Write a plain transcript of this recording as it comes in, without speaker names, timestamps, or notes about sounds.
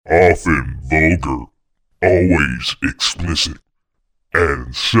often vulgar, always explicit,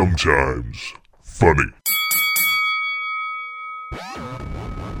 and sometimes funny.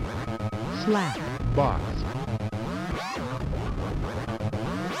 Slap Box.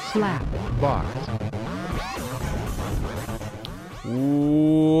 slap Box.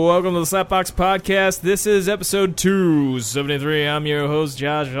 Welcome to the Slapbox Podcast. This is episode 273. I'm your host,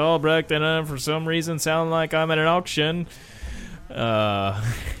 Josh Albrecht, and I, for some reason, sound like I'm at an auction.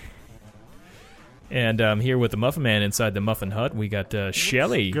 And I'm here with the Muffin Man inside the Muffin Hut. We got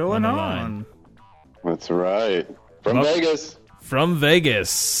Shelly going on the line. That's right. From Vegas. From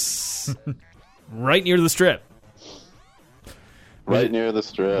Vegas. Right near the Strip. Right near the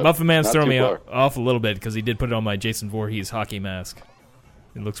Strip. Muffin Man's Not throwing too me far. off a little bit because he did put it on my Jason Voorhees hockey mask.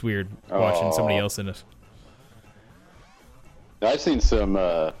 It looks weird watching somebody else in it.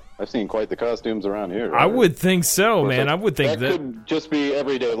 I've seen quite the costumes around here. I would think so, man. That- I would think that. could just be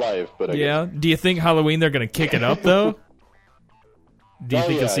everyday life, but I Yeah. guess. Do you think Halloween they're going to kick it up, though? Do you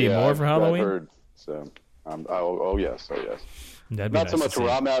think you'll see more for Halloween? I've heard, so, oh yes. That'd be Not nice so to much see.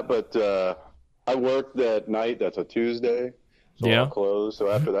 where I'm at, but I work that night. That's a Tuesday. So Yeah. I'll close. So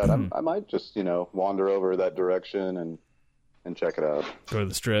after that, I might just wander over that direction and check it out. Go to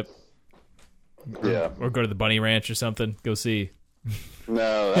the Strip. Yeah. Or go to the Bunny Ranch or something. Go see.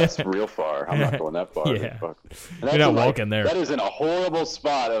 No, that's real far. I'm not going that far. Yeah. Fuck. And You're that's not in, walking there. That is in a horrible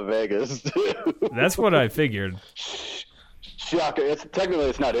spot of Vegas, too. That's what I figured. Shocker. Technically,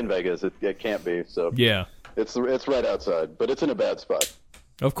 it's not in Vegas. It can't be. So Yeah. it's right outside, but it's in a bad spot.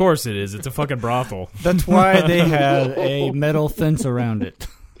 Of course it is. It's a fucking brothel. That's why they had a metal fence around it.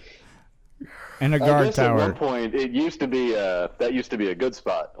 And a I guard guess at one tower. point it used to be that used to be a good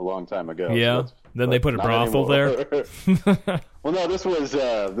spot a long time ago. Yeah. So Then they put a not brothel anymore. Well, no, this was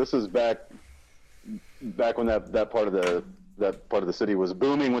back when that part of the city was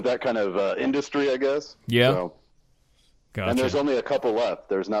booming with that kind of industry, I guess. Yeah. So, and there's Gotcha. only a couple left.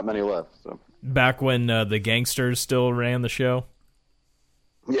 There's not many left. So. Back when the gangsters still ran the show.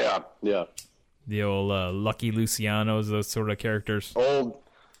 Yeah. The old Lucky Lucianos, those sort of characters. Old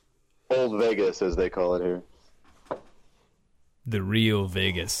Vegas, as they call it here. The real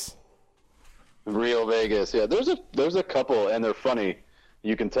Vegas. Real Vegas. Yeah, there's a couple, and they're funny.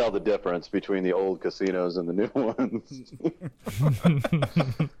 You can tell the difference between the old casinos and the new ones.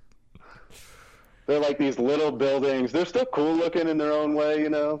 They're like these little buildings. They're still cool looking in their own way,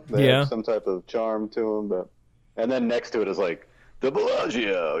 They Yeah. have some type of charm to them, and then next to it is like the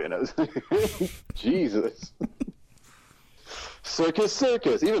Bellagio, Jesus. Circus.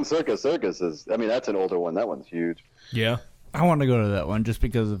 Even Circus is. I mean, that's an older one. That one's huge. Yeah. I want to go to that one just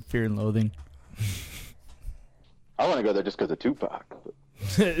because of Fear and Loathing. I want to go there just because of Tupac.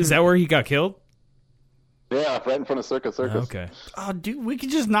 Is that where he got killed? Yeah, right in front of Circus. Okay. Oh, dude, we could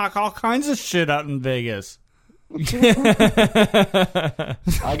just knock all kinds of shit out in Vegas. I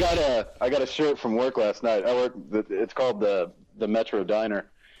got a shirt from work last night. It's called the Metro Diner.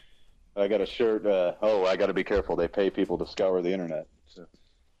 I got a shirt. I got to be careful. They pay people to scour the internet. So.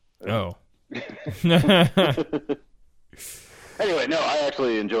 Oh. Anyway, no, I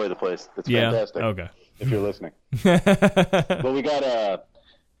actually enjoy the place. It's Yeah. fantastic. Okay. If you're listening. Well, we got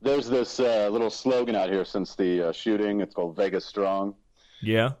there's this little slogan out here since the shooting. It's called Vegas Strong.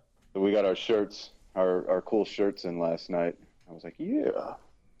 Yeah. So we got our shirts, our cool shirts in last night. I was like, yeah.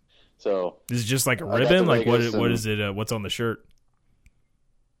 So Is it just like a got ribbon? to Like Vegas what and- is it? What's on the shirt?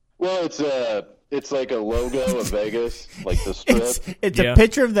 well, it's like a logo of Vegas, like the strip. It's Yeah. a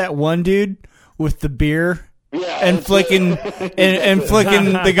picture of that one dude with the beer Yeah, and it's- flicking and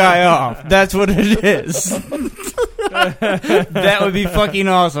flicking the guy off. That's what it is. That would be fucking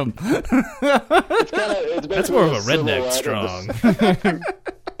awesome. It's That's more of a basically redneck silhouette strong.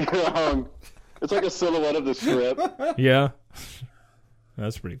 Strong. It's like a silhouette of the strip, Yeah.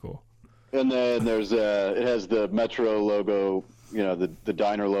 That's pretty cool. and then there's it has the Metro logo, the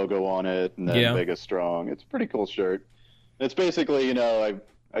diner logo on it, and then Yeah. Vegas Strong. It's a pretty cool shirt. It's basically, I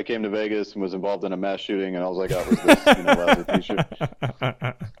came to Vegas and was involved in a mass shooting, and all I got was this lousy T-shirt.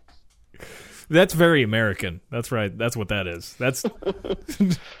 That's very American. That's right. That's what that is. That's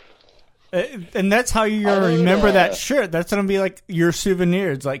And that's how you're going I to mean, remember that shirt. That's going to be like your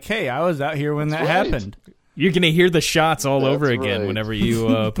souvenir. It's like, hey, I was out here when that right. happened. you're gonna hear the shots all That's over again right. whenever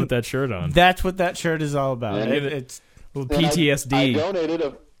you put that shirt on. That's what that shirt is all about. And It's A little And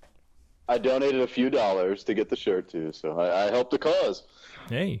PTSD. I donated a few dollars to get the shirt too, so I helped the cause.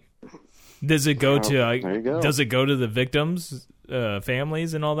 Hey, does it go to? there you go. Does it go to the victims'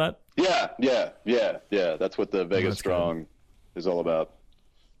 families and all that? Yeah. That's what the Vegas that's Strong is all about.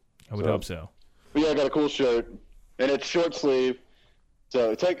 I would So- hope so. But yeah, I got a cool shirt, and it's short sleeve.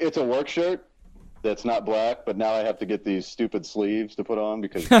 So it's a work shirt that's not black, but now I have to get these stupid sleeves to put on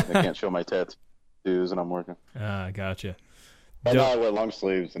because I can't show my tattoos and I'm working. Gotcha. But now I wear long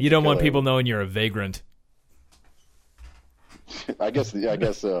sleeves. You don't want people knowing you're a vagrant. I guess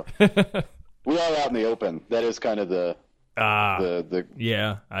so. We are out in the open. That is kind of the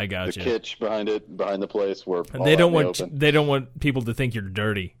yeah, I got you. The kitsch behind the place where they don't want people to think you're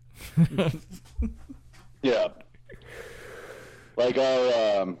dirty. Yeah, like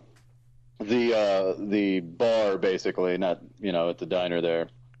our the bar basically, not at the diner there.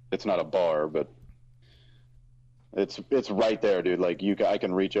 It's not a bar, but it's right there, dude. Like I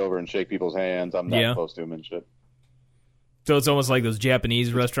can reach over and shake people's hands. I'm not close to them and shit. So it's almost like those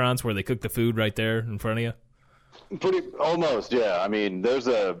Japanese restaurants where they cook the food right there in front of you? Almost, yeah. I mean, there's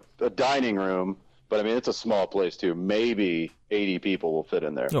a dining room, but I mean, it's a small place too. Maybe 80 people will fit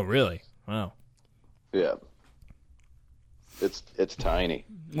in there. Oh, really? Wow. Yeah. It's tiny.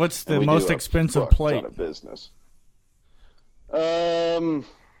 What's the most expensive plate? Ton of business. I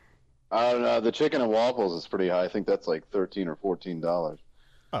don't know. The chicken and waffles is pretty high. I think that's like $13 or $14.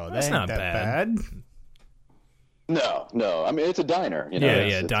 Oh, that's not bad. No. I mean, it's a diner.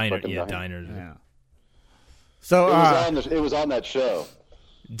 Diners. Yeah. So it was on that show.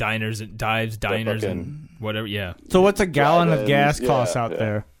 Diners and dives, diners and whatever. Yeah. So what's a gallon of gas cost out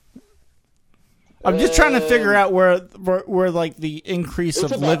there? I'm just trying to figure out where like the increase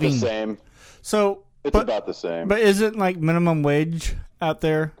of living. It's about the same. So it's about the same. But isn't like minimum wage out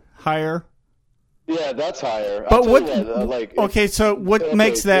there higher? Yeah, that's higher. But what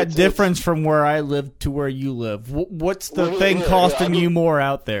makes that difference from where I live to where you live? What's the thing costing you more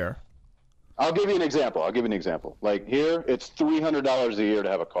out there? I'll give you an example. Like here, it's $300 a year to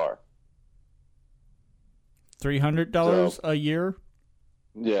have a car. $300 a year?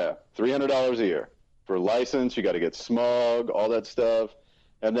 Yeah, $300 a year. For license, you got to get smog, all that stuff.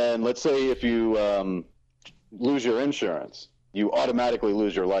 And then let's say if you lose your insurance, you automatically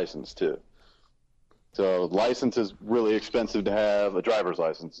lose your license too. So license is really expensive to have. A driver's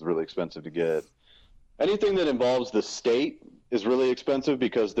license is really expensive to get. Anything that involves the state is really expensive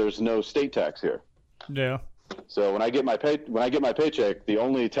because there's no state tax here. Yeah. So when I get my paycheck, the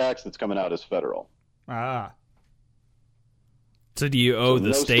only tax that's coming out is federal. Ah. So do you owe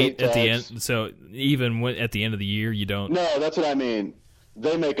the state at the end? So even at the end of the year, you don't? No, that's what I mean.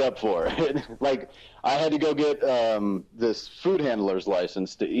 They make up for it. Like I had to go get this food handler's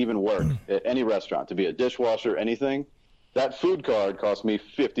license to even work at any restaurant, to be a dishwasher, anything. That food card cost me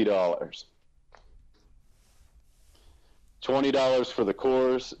 $50. $20 for the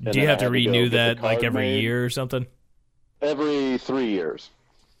course. Do you have to renew that like every year or something? Every 3 years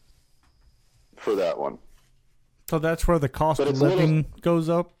for that one. So that's where the cost of living goes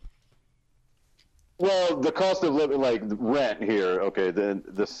up? Well, the cost of living, like rent here, okay,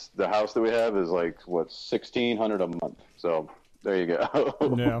 the house that we have is like, what, $1,600 a month. So there you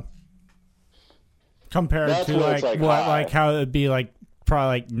go. Yeah. Compared That's to how it'd be like probably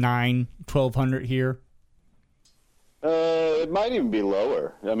like $1,200 here. It might even be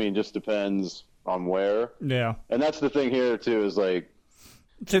lower. I mean, just depends on where. Yeah. And that's the thing here too, is like.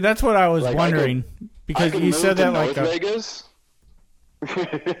 So that's what I was wondering, because you said that like North Vegas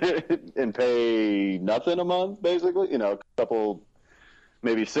and pay nothing a month, basically. A couple,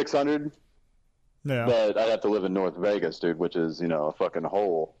 maybe $600. Yeah. But I'd have to live in North Vegas, dude, which is a fucking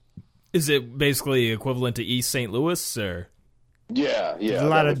hole. Is it basically equivalent to East St. Louis, or? Yeah. There's a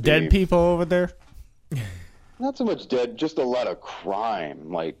lot of dead people over there. Not so much dead, just a lot of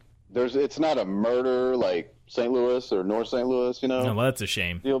crime. Like it's not a murder like St. Louis or North St. Louis, No, well, that's a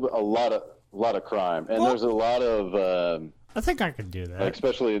shame. A lot of crime, and there's a lot of. I think I could do that. Like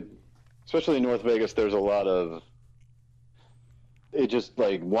especially in North Vegas, there's a lot of. It just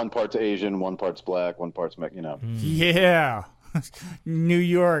like one part's Asian, one part's black, one part's Yeah, New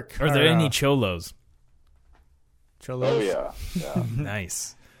York. Are there any cholos? Oh yeah.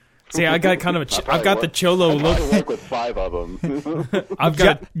 Nice. See, I got kind of I've got the cholo look. I work with 5 of them. I've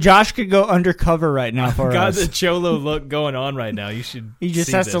got Josh could go undercover right now for us. Got the cholo look going on right now. You should. He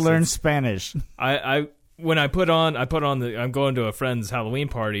just has to learn Spanish. When I put on I'm going to a friend's Halloween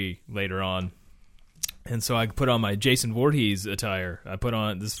party later on, and so I put on my Jason Voorhees attire. I put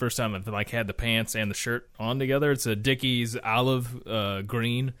on this first time I've had the pants and the shirt on together. It's a Dickies olive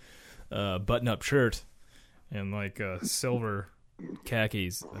green button-up shirt and like silver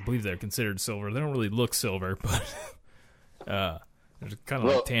khakis. I believe they're considered silver. They don't really look silver, but they're kind of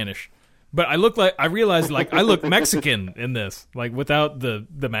like tannish. But I realized I look Mexican in this, like without the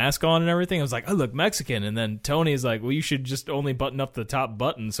mask on and everything. I was like, I look Mexican. And then Tony's like, well, you should just only button up the top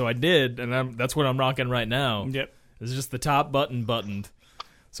button. So I did, and that's what I'm rocking right now. Yep. It's just the top button buttoned.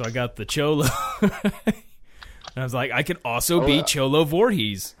 So I got the Cholo. And I was like, I could also be Cholo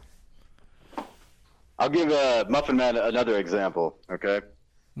Voorhees. I'll give Muffin Man another example, okay?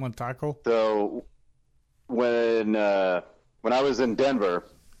 One taco. So when I was in Denver,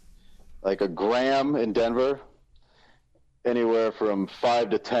 like a gram in Denver, anywhere from 5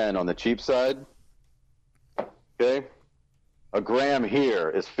 to 10 on the cheap side, okay? A gram here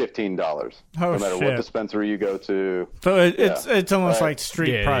is $15. Oh, no matter shit. what dispensary you go to. So it's almost Right. like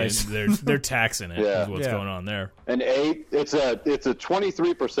street Yeah, price. they're taxing it. Yeah. Is what's Yeah. going on there. An 8, it's a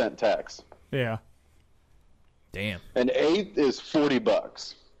 23% tax. Yeah. Damn. An 8 is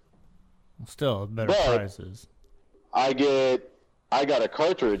 $40. Still better But- prices. I got a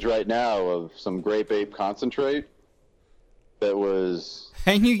cartridge right now of some Grape Ape concentrate that was.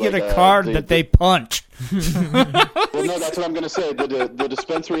 And you get Like, a card that they punch. Well, no, that's what I'm going to say. The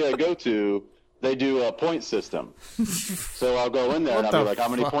dispensary I go to, they do a point system. So I'll go in there and I'll be the like, "How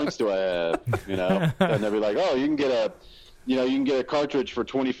many points do I have?" You know, and they'll be like, "Oh, you can get a cartridge for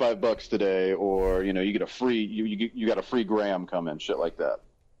 $25 today, or you get a free you got a free gram coming, shit like that."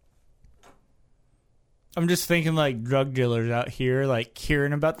 I'm just thinking like drug dealers out here, like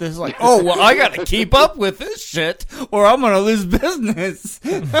hearing about this, like, oh, well, I got to keep up with this shit, or I'm gonna lose business.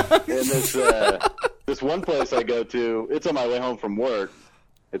 And this one place I go to, it's on my way home from work.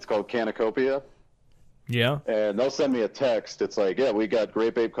 It's called Canacopia. Yeah. And they'll send me a text. It's like, yeah, we got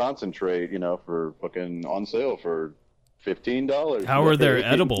Grape Ape concentrate, for fucking on sale for $15. How are their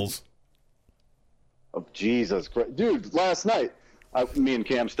edibles? Oh, Jesus Christ. Dude, last night, me and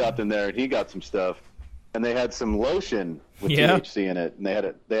Cam stopped in there, and he got some stuff. And they had some lotion with Yeah. THC in it. And they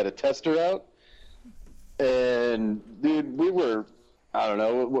had a tester out. And, dude, we were, I don't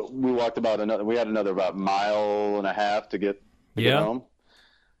know, we walked we had another about mile and a half to get home.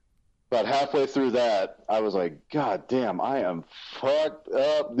 About halfway through that, I was like, God damn, I am fucked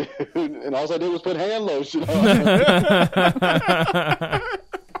up, dude. And all I did was put hand lotion on.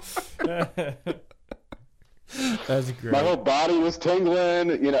 That's great. My whole body was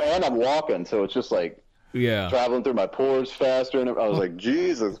tingling, and I'm walking, so it's just like Yeah. traveling through my pores faster. And I was like,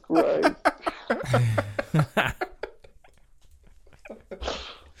 Jesus Christ.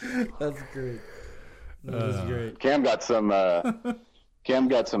 That's great. That's great. Cam got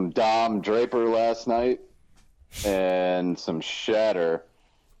some Dom Draper last night and some Shatter.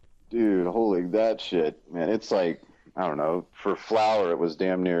 Dude, holy that shit, man. It's like, I don't know, for flower it was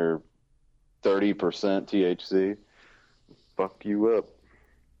damn near 30% THC. Fuck you up.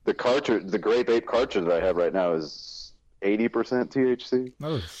 The Grape Ape cartridge that I have right now is 80% THC.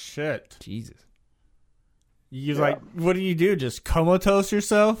 Oh shit! Jesus. You what do you do? Just comatose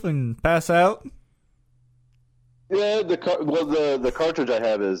yourself and pass out? Yeah, the cartridge I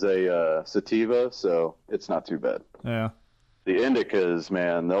have is a sativa, so it's not too bad. Yeah. The indicas,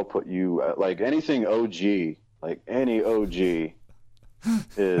 man, they'll put you like anything OG, like any OG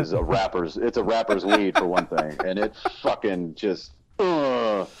is a rapper's. It's a rapper's weed for one thing, and it fucking just.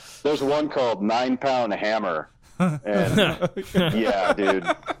 There's one called 9 Pound Hammer, and yeah, dude,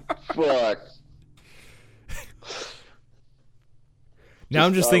 fuck. Now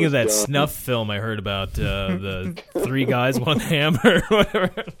I'm just thinking of that was dumb. snuff film I heard about, the 3 guys, 1 hammer,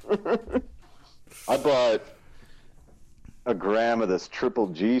 whatever. I bought a gram of this Triple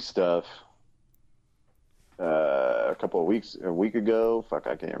G stuff a week ago. Fuck,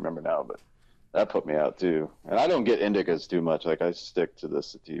 I can't remember now, but that put me out too. And I don't get indicas too much. Like I stick to the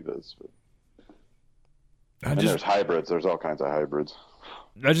sativas. But... And there's hybrids. There's all kinds of hybrids.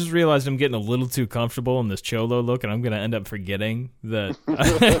 I just realized I'm getting a little too comfortable in this Cholo look, and I'm going to end up forgetting that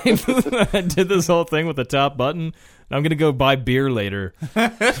I did this whole thing with the top button. And I'm going to go buy beer later.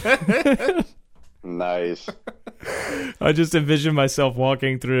 Nice. I just envision myself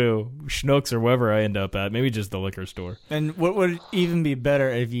walking through Schnucks or wherever I end up at, maybe just the liquor store. And what would even be better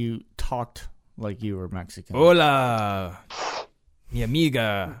if you talked like you were Mexican? Hola, mi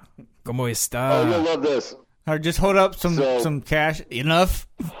amiga, ¿cómo está? Oh, you'll love this. Or just hold up So- some cash. Enough?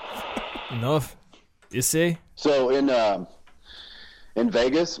 Enough? Issy? So in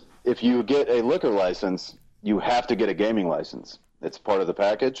Vegas, if you get a liquor license, you have to get a gaming license. It's part of the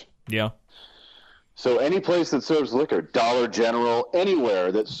package. Yeah. So any place that serves liquor, Dollar General,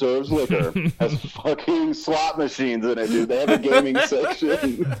 anywhere that serves liquor, has fucking slot machines in it, dude. They have a gaming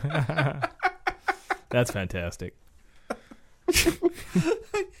section. That's fantastic.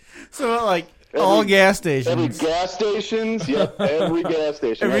 So, like, all gas Every stations. gas stations, yep, every gas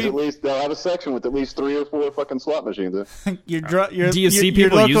station has at least, they'll have a section with at least 3 or 4 fucking slot machines in it. Do Do you see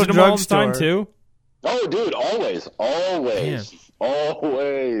people using them all the time, too? Oh, dude, always. Always.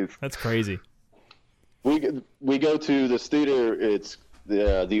 That's crazy. We go to this theater. It's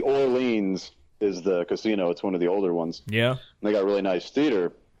the Orleans is the casino. It's one of the older ones. Yeah. And they got a really nice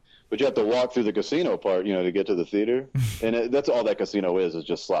theater, but you have to walk through the casino part, to get to the theater. And that's all that casino is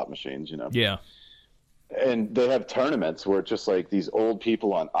just slot machines, Yeah. And they have tournaments where it's just like these old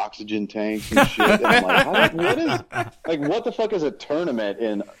people on oxygen tanks and shit. And I'm like, what the fuck is a tournament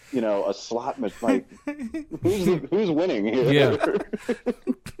in, a slot machine? Like, who's winning here? Yeah.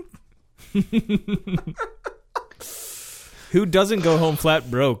 Who doesn't go home flat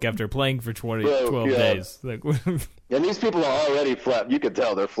broke after playing for 12 days? Like, and these people are already flat. You can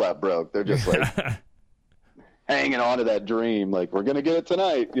tell they're flat broke. They're just like hanging on to that dream. Like, we're going to get it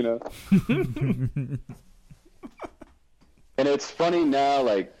tonight, And it's funny now,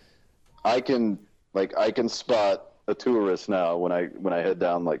 like I can spot a tourist now when I head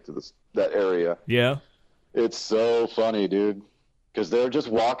down like to that area. Yeah. It's so funny, dude. Because they're just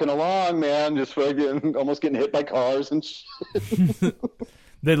walking along, man, just fucking almost getting hit by cars and shit.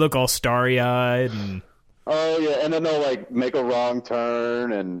 They look all starry-eyed and... Oh yeah, and then they'll like make a wrong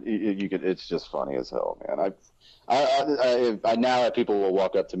turn, and it's just funny as hell, man. I now have people will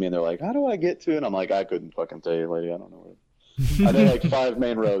walk up to me and they're like, "How do I get to it?" And I'm like, "I couldn't fucking tell you, lady. I don't know where." I know like 5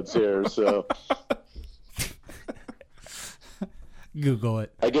 main roads here, so Google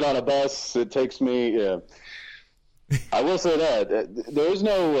it. I get on a bus. It takes me. Yeah. I will say that there's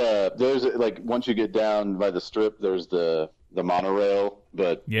no there's like once you get down by the strip, there's the monorail,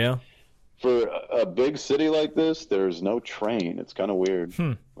 but yeah. For a big city like this, there's no train. It's kind of weird.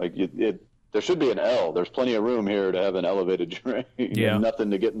 Like there should be an L. There's plenty of room here to have an elevated train. Yeah. And nothing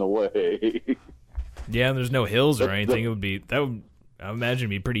to get in the way. Yeah, and there's no hills or anything. I imagine,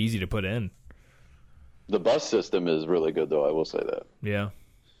 be pretty easy to put in. The bus system is really good, though. I will say that. Yeah.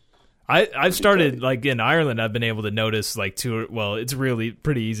 I've started, like, in Ireland, I've been able to notice, like, it's really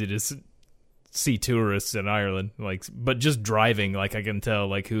pretty easy to see tourists in Ireland, like, but just driving, like, I can tell,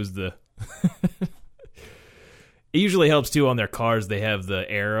 like, who's the... It usually helps too on their cars. They have the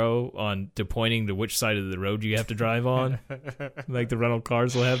arrow to pointing to which side of the road you have to drive on. Like the rental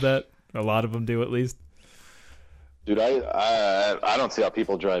cars will have that. A lot of them do, at least. Dude, I don't see how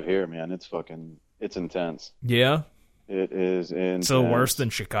people drive here, man. It's intense. Yeah, it is intense. So worse than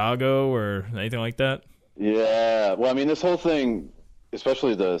Chicago or anything like that. Yeah. Well, I mean, this whole thing,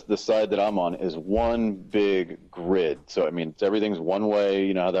 especially the side that I'm on, is one big grid. So I mean, everything's one way.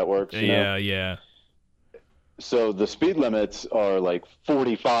 You know how that works? Yeah. So the speed limits are like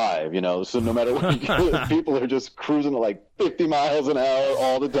 45, so no matter where you go, people are just cruising at like 50 miles an hour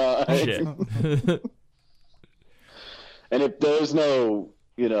all the time. Shit. And if there's no,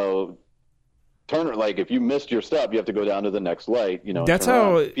 turn, like if you missed your stop, you have to go down to the next light, That's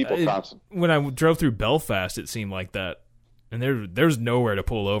how people when I drove through Belfast, it seemed like that. And there's nowhere to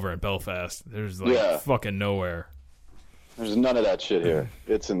pull over in Belfast. There's fucking nowhere. There's none of that shit here.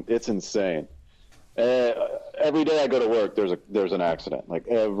 It's insane. Every day I go to work, there's an accident. Like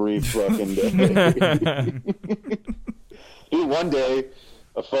every fucking day. Dude, one day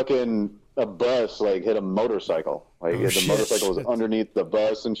a bus like hit a motorcycle. Like the motorcycle was underneath the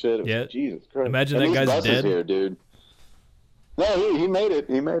bus and shit. Yeah. Jesus Christ. Imagine and that guy's dead. Here, dude. No, he made it.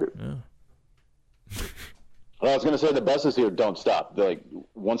 He made it. Yeah. Well, I was gonna say the buses here don't stop. They're like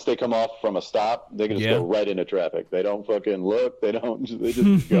once they come off from a stop, they can just go right into traffic. They don't fucking look. They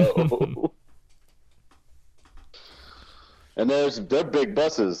just go. And they're big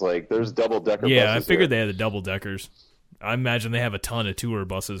buses, like there's double-decker buses. Yeah, I figured they had the double-deckers. I imagine they have a ton of tour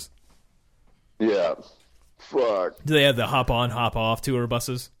buses. Yeah. Fuck. Do they have the hop-on, hop-off tour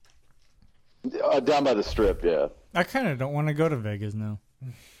buses? Down by the strip, yeah. I kind of don't want to go to Vegas now.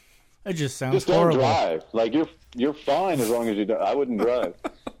 It just sounds just don't horrible. Drive. Like you're fine as long as you don't. I wouldn't drive.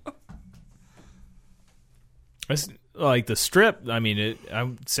 Like the strip, I mean, I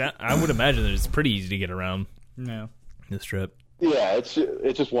would imagine that it's pretty easy to get around. No. The strip. Yeah, it's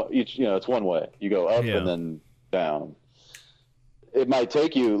just one. It's one way. You go up and then down. It might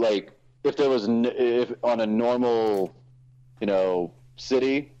take you like if on a normal,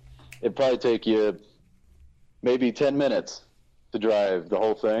 city, it'd probably take you maybe 10 minutes to drive the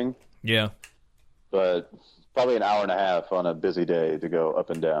whole thing. Yeah. But probably an hour and a half on a busy day to go up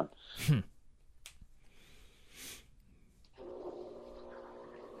and down.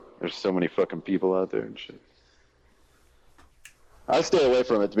 There's so many fucking people out there and shit. I stay away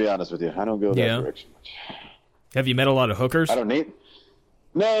from it, to be honest with you. I don't go that direction much. Have you met a lot of hookers? I don't need...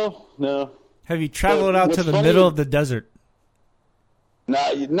 No. Have you traveled out to the middle of the desert?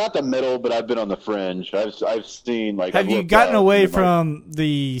 Nah, not the middle, but I've been on the fringe. I've seen, like... Have you gotten away from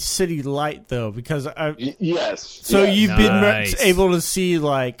the city light, though? Because yes. So yes. you've been able to see,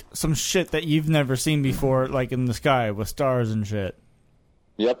 like, some shit that you've never seen before, like, in the sky with stars and shit.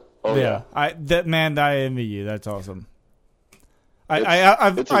 Yep. Oh yeah. I envy you. That's awesome. It's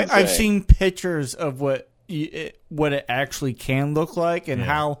I've insane. seen pictures of what it actually can look like and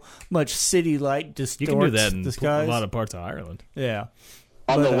how much city light distorts You can do that in the skies. a lot of parts of Ireland. Yeah.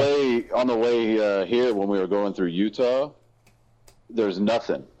 On But, the way here when we were going through Utah, there's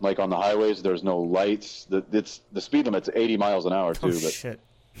nothing. Like on the highways, there's no lights. The speed limit's 80 miles an hour too. Oh, but shit.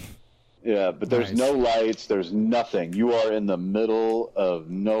 yeah, but there's Nice. no lights. There's nothing. You are in the middle of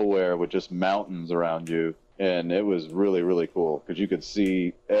nowhere with just mountains around you, and it was really really cool because you could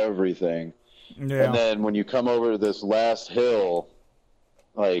see everything. Yeah. And then when you come over this last hill,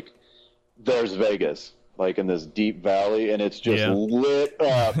 like there's Vegas, like in this deep valley, and it's just Yeah. lit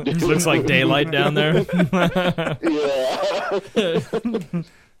up. It looks like daylight down there. Yeah.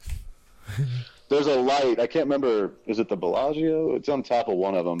 There's a light. I can't remember. Is it the Bellagio? It's on top of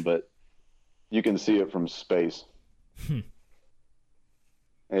one of them, but you can see it from space.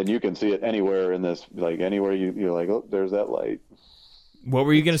 And you can see it anywhere in this, like anywhere you're like, oh, there's that light. What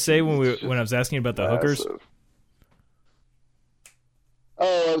were you going to say when I was asking about the hookers? Massive.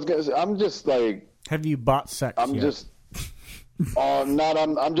 Oh, I was gonna say, I'm just like, Have you bought sex I'm yet? just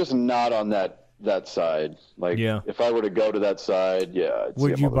I'm just not on that side. Like, Yeah. if I were to go to that side, yeah. I'd see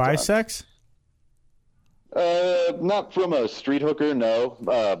Would them you all the buy time. sex? Not from a street hooker, no.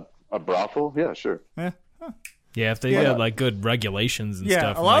 A brothel, yeah, sure. Yeah. Yeah, if they Yeah. had like good regulations and Yeah,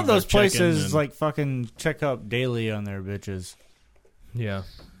 stuff. a lot like of those they're checking places and- like fucking check up daily on their bitches. Yeah.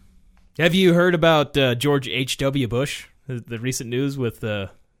 Have you heard about George H.W. Bush? The recent news with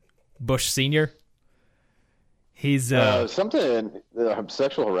Bush Sr.? He's Something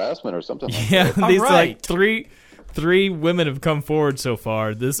sexual harassment or something. Like yeah. that. These right. like three women have come forward so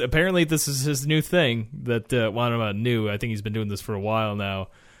far. This is his new thing that well, I don't know about new. I think he's been doing this for a while now.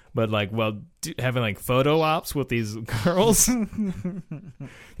 But like, having like photo ops with these girls.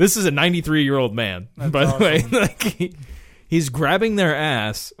 This is a 93-year-old man, by the way. Like he's grabbing their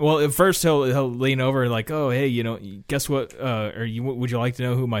ass. Well, at first he'll lean over and like, oh hey, guess what? Would you like to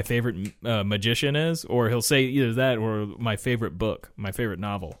know who my favorite magician is? Or he'll say either that or my favorite book, my favorite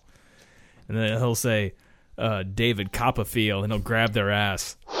novel, and then he'll say David Copperfield, and he'll grab their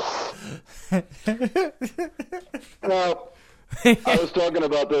ass. Now, I was talking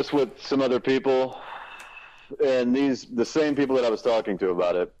about this with some other people, and the same people that I was talking to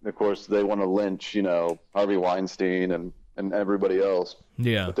about it, of course, they want to lynch, Harvey Weinstein and everybody else.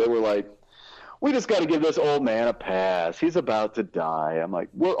 Yeah. But they were like, we just got to give this old man a pass. He's about to die. I'm like,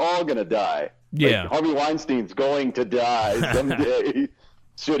 we're all going to die. Yeah. Like, Harvey Weinstein's going to die someday.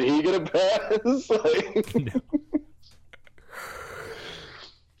 Should he get a pass? Like,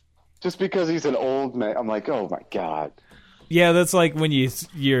 just because he's an old man. I'm like, oh, my God. Yeah, that's like when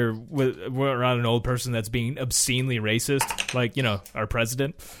you're around an old person that's being obscenely racist, like our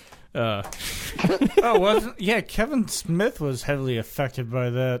president. Oh, wasn't? Yeah, Kevin Smith was heavily affected by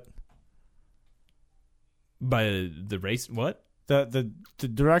that. By the race, what? The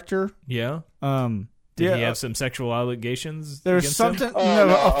director. Yeah. Did Yeah, he have some sexual allegations? There's against something. him? Oh, no,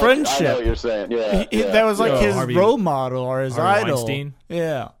 a okay, I know friendship. what you're saying. Yeah, That was like Oh, his Harvey- role model or his Harvey idol. Weinstein?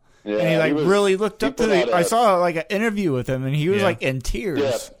 Yeah. Yeah, And he like was- really looked he up to put out the. I a- saw like an interview with him, and he was Yeah. like in tears.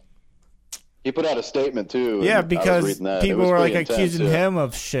 Yeah. He put out a statement too. Yeah, and I was because reading that. It people was were like pretty intense, accusing yeah. him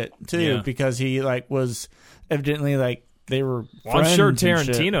of shit too, Yeah. because he like was evidently like they were. Well, I'm sure friends and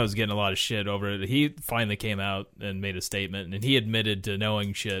shit. Tarantino's getting a lot of shit over it. He finally came out and made a statement, and he admitted to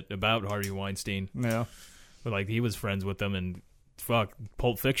knowing shit about Harvey Weinstein. Yeah. But like he was friends with them, and fuck,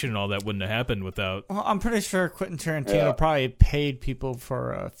 Pulp Fiction and all that wouldn't have happened without. Well, I'm pretty sure Quentin Tarantino Yeah. probably paid people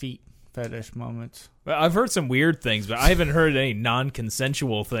for feet fetish moments. Well, I've heard some weird things, but I haven't heard any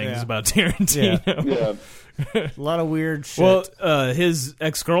non-consensual things Yeah. about Tarantino. Yeah, A lot of weird shit. Well, his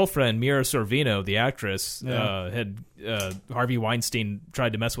ex-girlfriend Mira Sorvino, the actress, Yeah. had Harvey Weinstein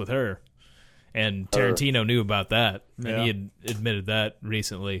tried to mess with her, and Tarantino knew about that, and Yeah. he had admitted that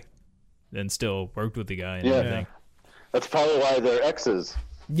recently, and still worked with the guy and Yeah. everything. that's probably why they're exes.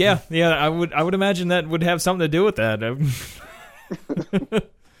 Yeah, I would imagine that would have something to do with that.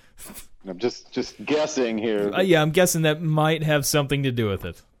 I'm just guessing here. Yeah, I'm guessing that might have something to do with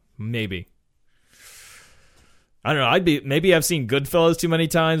it. Maybe. I don't know. Maybe I've seen Goodfellas too many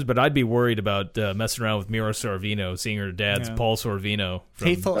times, but I'd be worried about messing around with Mira Sorvino, seeing her dad's Yeah. Paul Sorvino. From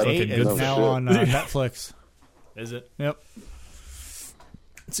Hateful fucking Eight is Goodfellas. now Shit. on Netflix. Is it? Yep.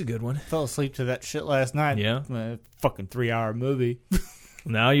 It's a good one. Fell asleep to that shit last night. Yeah. Fucking 3-hour movie.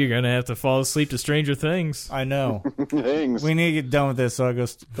 Now you're gonna have to fall asleep to Stranger Things. I know. Things. We need to get done with this, so I'll go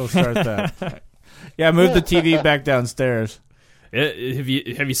start that. Yeah, move the TV back downstairs. Have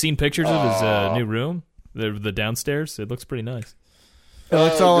you seen pictures of his new room? The downstairs. It looks pretty nice. It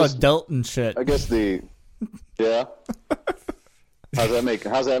looks all just- adult and shit. I guess yeah. How's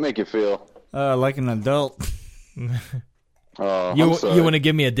that make you feel? Like an adult. Oh, You I'm sorry. you want to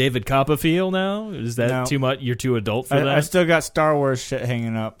give me a David Copperfield now? Is that No. too much? You're too adult for that? I still got Star Wars shit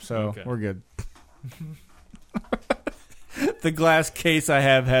hanging up, so Okay. we're good. The glass case I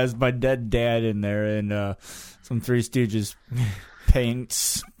have has my dead dad in there and some Three Stooges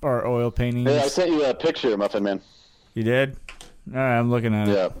paints or oil paintings. Hey, I sent you a picture, Muffin Man. You did? All right, I'm looking at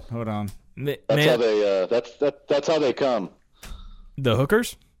Yeah. it. Hold on. Man, That's how they. That's how they come. the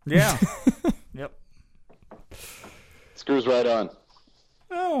hookers? Yeah. Yep. Screws right on.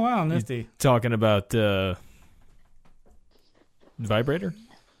 Oh wow, nifty. Talking about vibrator?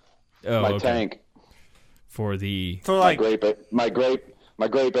 Oh, My okay. tank. For the So like, My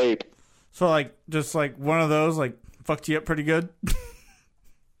grape ape. so like, just like one of those, like fucked you up pretty good.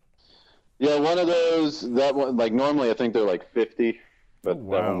 Yeah, one of those. That one, like normally, I think they're like 50, but that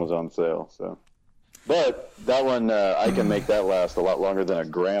wow. one was on sale. So, but that one, I can make that last a lot longer than a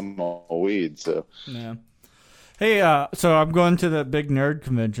gram of weed. So, Yeah. Hey, so I'm going to the big nerd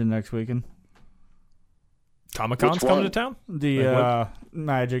convention next weekend. Comic-Con's Which coming one? to town? The Like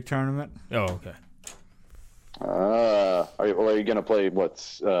Magic tournament. Oh, okay. are you gonna play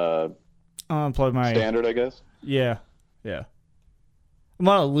what's I'm gonna play my standard? I guess. yeah. I'm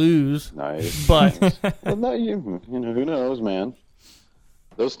gonna lose, Nice. but Well, no, you know, who knows, man.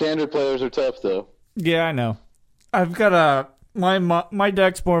 Those standard players are tough, though. yeah, I know. I've got my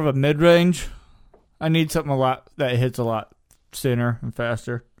deck's more of a mid range. I need something a lot that hits a lot sooner and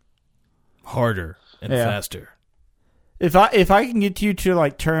faster. Harder and Yeah. faster. If I can get you to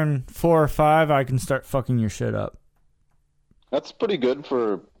like turn 4 or 5, I can start fucking your shit up. That's pretty good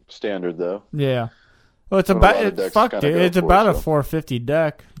for standard, though. Yeah. Well, it's What a about lot of it, decks fuck, kinda dude. go It's for, about a so. 450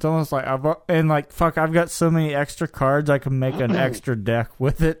 deck. It's almost like I've got so many extra cards. I can make an extra deck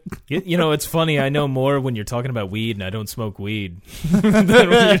with it. You know, it's funny. I know more when you're talking about weed, and I don't smoke weed, than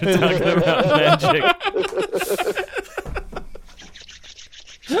when you're talking about magic.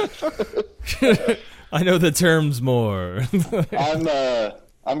 I know the terms more.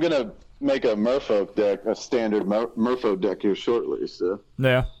 I'm gonna make a Merfolk deck, a standard Merfolk deck here shortly. So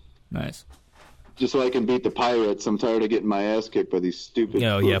Yeah. Nice. just so I can beat the pirates. I'm tired of getting my ass kicked by these stupid.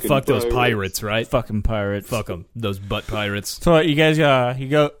 Oh yeah, fucking fuck those pirates, right? Fucking pirates. Fuck them, those butt pirates. So what, you guys you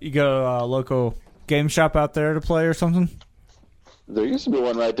go local game shop out there to play or something? There used to be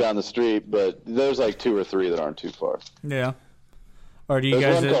one right down the street, but there's like 2 or 3 that aren't too far. Yeah. Or do you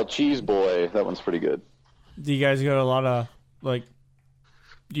There's guys one called Cheese Boy. That one's pretty good. go to a lot of like?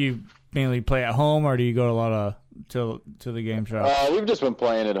 Do you mainly play at home or do you go to a lot of to the game shop? We've just been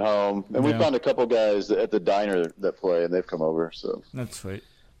playing at home, and we Yeah. found a couple guys at the diner that play, and they've come over. So That's sweet.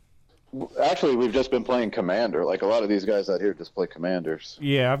 actually, we've just been playing Commander. Like a lot of these guys out here just play Commanders.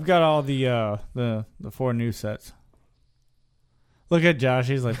 Yeah, I've got all the 4 new sets. Look at Josh.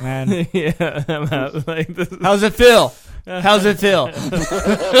 He's like, man, Yeah, I'm out. Like, this is- how's it feel? How's it feel?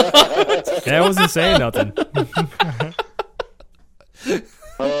 I wasn't saying nothing.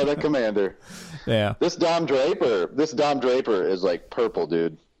 Oh, the Commander. Yeah. This Dom Draper is like purple,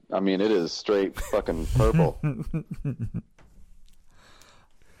 dude. I mean, it is straight fucking purple.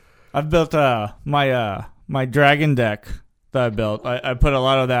 I've built my dragon deck that I built. I put a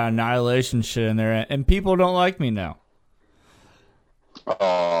lot of that annihilation shit in there, and people don't like me now.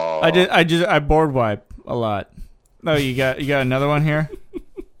 Oh, I board wipe a lot. Oh, you got another one here?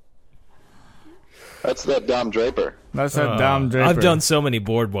 that's that Dom Draper. That's that Dom Draper. I've done so many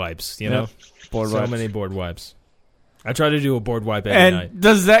board wipes, you know? board so wipes. many board wipes. I try to do a board wipe every And night.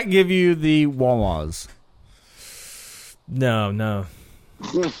 does that give you the Wawas? No. No,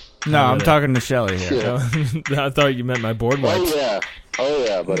 Not I'm really. talking to Shelly here. Yeah. I thought you meant my board wipes. Oh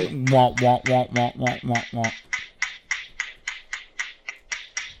yeah, buddy. Womp, womp, womp, womp, womp, womp, womp.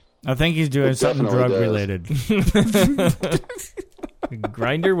 I think he's doing It something definitely drug does. related.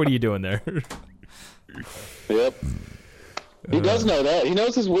 Grinder, what are you doing there? Yep. He does know that. He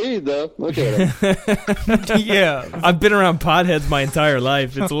knows his weed, though. Look at him. Yeah. I've been around potheads my entire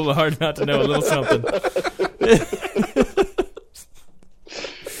life. It's a little hard not to know a little something.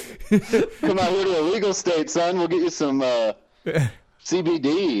 Come out here to a legal state, son. We'll get you some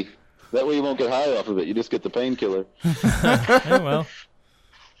CBD. That way you won't get high off of it. You just get the painkiller. Oh, well,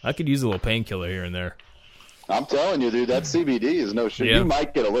 I could use a little painkiller here and there. I'm telling you, dude, that CBD is no shit. Yeah. You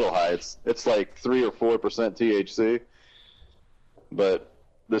might get a little high. It's like 3 or 4% THC, but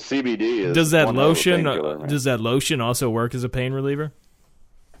the CBD is. Does that one hell of a lotion? painkiller, man. Does that lotion also work as a pain reliever?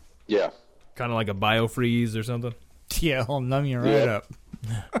 Yeah. Kind of like a biofreeze or something. Yeah, he'll numb you right Yeah. up.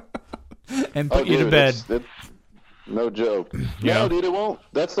 And Oh, put you to dude, bed. No joke. Yeah. No, dude, it won't.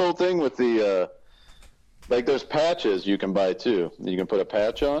 That's the whole thing with the like. There's patches you can buy too. You can put a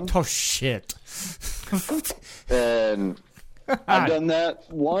patch on, Oh shit! and I've done that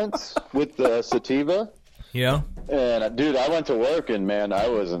once with the sativa. Yeah. And dude, I went to work and man, I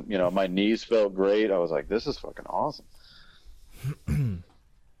wasn't. My knees felt great. I was like, this is fucking awesome.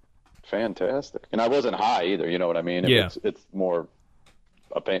 Fantastic. And I wasn't high either. You know what I mean? Yeah. It's more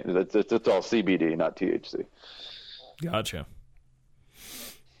a pain. It's all CBD, not THC. Gotcha.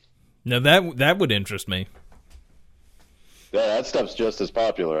 Now that would interest me. Yeah, that stuff's just as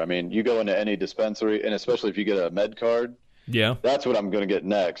popular. I mean, you go into any dispensary, and especially if you get a med card, Yeah. that's what I'm going to get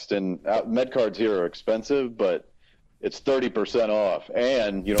next. And med cards here are expensive, but it's 30% off,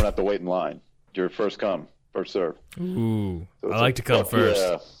 and you don't have to wait in line. You're first come, first serve. Ooh. So I it's like to come first.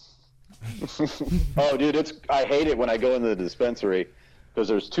 Yeah. Oh, dude, I hate it when I go into the dispensary because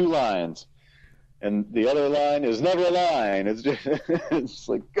there's 2 lines, and the other line is never a line. It's just, it's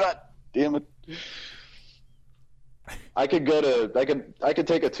like, God damn it. I could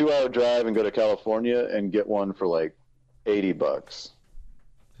take a 2-hour drive and go to California and get one for like $80.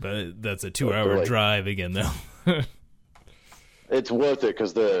 But that's a 2-hour like- drive again, though. It's worth it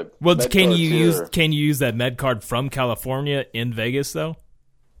because the Well, med can cards you here- use that med card from California in Vegas though?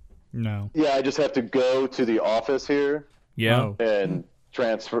 No. Yeah, I just have to go to the office here Yeah. Oh. and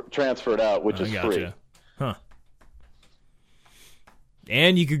transfer it out, which I is gotcha. free. Huh.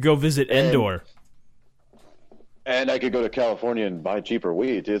 And you could go visit Endor. And I could go to California and buy cheaper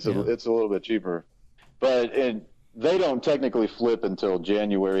weed. It's a little bit cheaper, but they don't technically flip until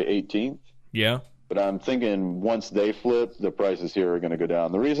January 18th. Yeah. But I'm thinking once they flip, the prices here are going to go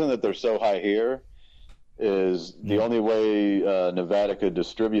down. The reason that they're so high here is the only way Nevada could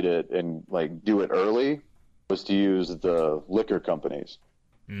distribute it and like do it early was to use the liquor companies,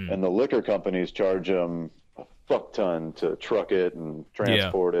 and the liquor companies charge them a fuck ton to truck it and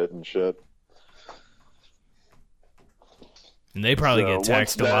transport it and shit. And they probably So get once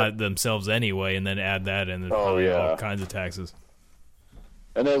taxed a that- lot themselves anyway, and then add that and there's probably yeah. all kinds of taxes.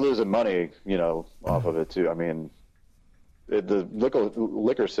 And they're losing money, off of it too. I mean, the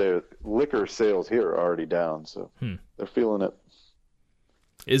liquor sales here are already down, so they're feeling it.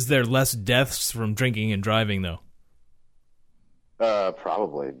 Is there less deaths from drinking and driving though?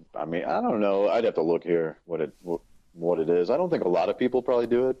 Probably. I mean, I don't know. I'd have to look here what it is. I don't think a lot of people probably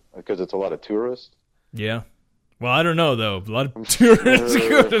do it because it's a lot of tourists. Yeah. Well, I don't know though. A lot of tourists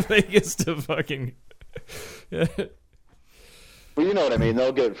go to Vegas to fucking. But you know what I mean?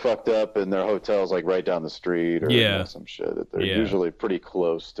 They'll get fucked up in their hotels like right down the street or Yeah. some shit. They're Yeah. usually pretty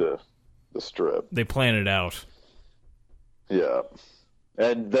close to the strip. They plan it out. Yeah.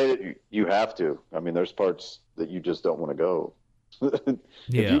 And you have to. I mean, there's parts that you just don't want to go. If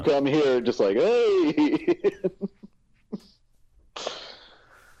Yeah. you come here just like, hey.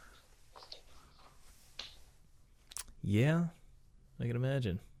 Yeah, I can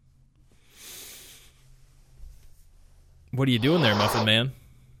imagine. What are you doing there, Muffin Man?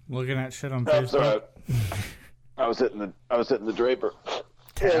 Looking at shit on That's all Facebook. right. I was hitting the Draper.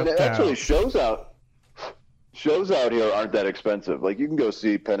 Tapped And actually, out. shows out here aren't that expensive. Like you can go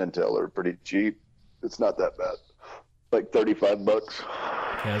see Penn and Teller pretty cheap. It's not that bad. Like $35.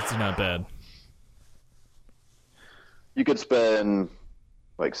 Yeah, that's not bad. You could spend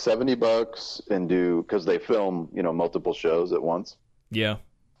like $70 and do because they film multiple shows at once. Yeah.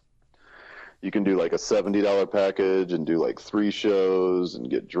 You can do like a $70 package and do like 3 shows and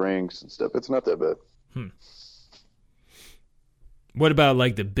get drinks and stuff. It's not that bad. What about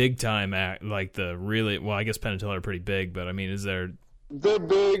like the big time act, like the really? Well, I guess Penn and Teller are pretty big, but I mean, is there They're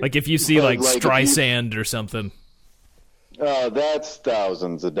big. like if you see but, like if you- Streisand or something? That's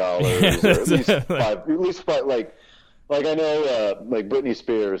thousands of dollars, or at least five. Like I know, like Britney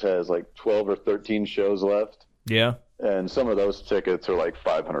Spears has like 12 or 13 shows left, Yeah. and some of those tickets are like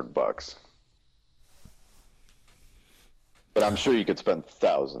 $500. But I'm sure you could spend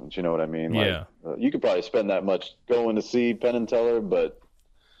thousands. You know what I mean? Yeah. You could probably spend that much going to see Penn and Teller, but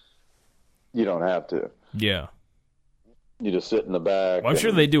you don't have to. Yeah. You just sit in the back. Well, I'm sure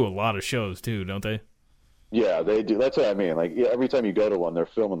and- they do a lot of shows too, don't they? Yeah, they do. That's what I mean. Like every time you go to one, they're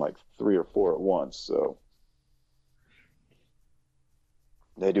filming like 3 or 4 at once. So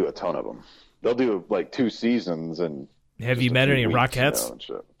they do a ton of them. They'll do like 2 seasons and. Have just you a met few any weeks, Rockettes? and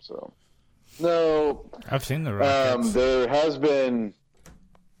shit. So no, I've seen the Rockets. there has been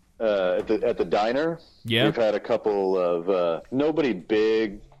at the diner. Yeah. We've had a couple of nobody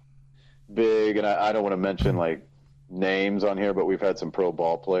big, and I don't want to mention like names on here, but we've had some pro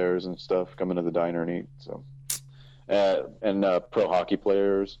ball players and stuff come into the diner and eat. So and pro hockey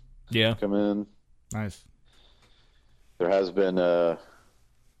players Yeah. come in. Nice. There has been,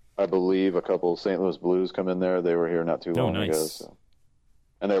 I believe, a couple St. Louis Blues come in there. They were here not too long ago. So.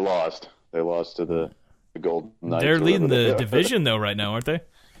 And they lost. They lost to the Golden Knights. They're leading the division, though, right now, aren't they?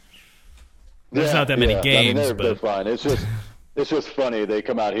 There's not that many games, I mean, they're but fine. It's just funny. They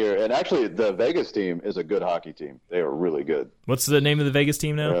come out here, and actually, the Vegas team is a good hockey team. They are really good. What's the name of the Vegas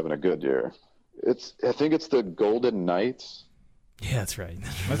team They're now? having a good year. I think it's the Golden Knights. Yeah, that's right.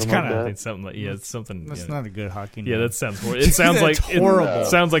 That's kind of. It's something like it's something. That's yeah. not a good hockey name. Yeah, that sounds horrible. It sounds like horrible. It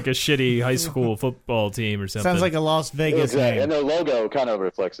sounds like a shitty high school football team or something. Sounds like a Las Vegas Exactly. name. And their logo kind of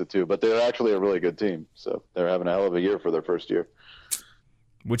reflects it too. But they're actually a really good team. So they're having a hell of a year for their first year.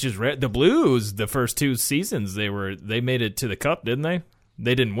 Which is the Blues. The first 2 seasons they made it to the Cup, didn't they?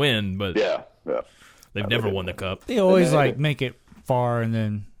 They didn't win, but Yeah. they've never won the Cup. They always They made like it. make it far and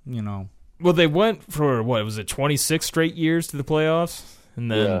then Well, they went for what was it, 26 straight years to the playoffs,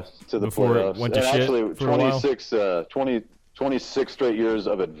 and then Yeah, to the before playoffs. it went to and shit actually, for a while. 26 straight years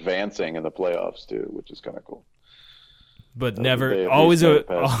of advancing in the playoffs too, which is kind of cool. But they never at always least made it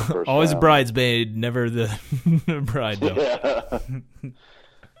past the first always a round. bridesmaid, never the bride though. Yeah.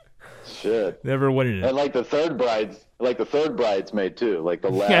 Shit. Never winning it. And like the third bridesmaid too, like the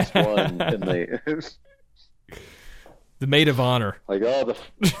last one in the The maid of honor. like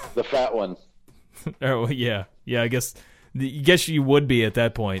the fat one. Oh yeah. I guess you would be at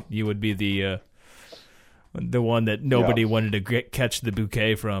that point. You would be the one that nobody wanted to catch the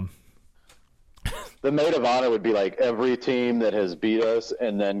bouquet from. The maid of honor would be like every team that has beat us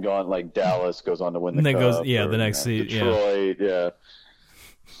and then gone like Dallas goes on to win the And then cup. goes- yeah, the next season, yeah. Detroit, yeah.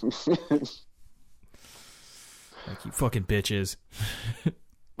 Like, you fucking bitches.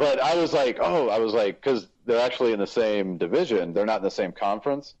 But I was like, because they're actually in the same division. They're not in the same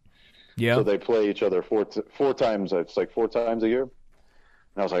conference. Yeah. So they play each other four times. It's like 4 times a year.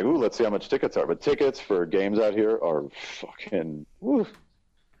 And I was like, ooh, let's see how much tickets are. But tickets for games out here are fucking, woo.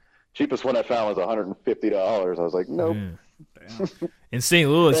 Cheapest one I found was $150. I was like, nope. In St.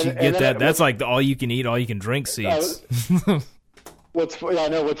 Louis, And- you and get then that. That's like the all you can eat, all you can drink seats. What's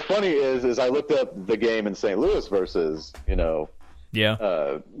funny is I looked up the game in St. Louis versus,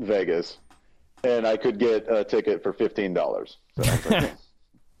 Yeah. Vegas, and I could get a ticket for $15. So I was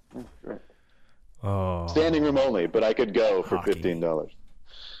like, Oh. standing room only, but I could go for Hockey. $15.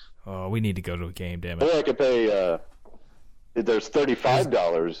 Oh, we need to go to a game, damn it. Or I could pay. There's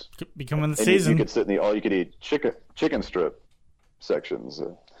 $35, becoming the and season. you could sit in the all-you-could-eat chicken strip sections.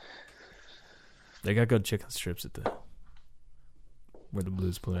 They got good chicken strips at where the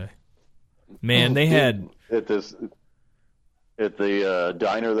Blues play. Man, they had At the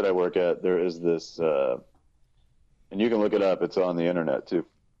diner that I work at, there is this, and you can look it up. It's on the internet too.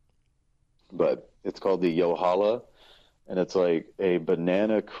 But it's called the Yohala, and it's like a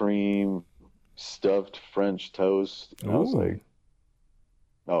banana cream stuffed French toast. And I was Ooh. like,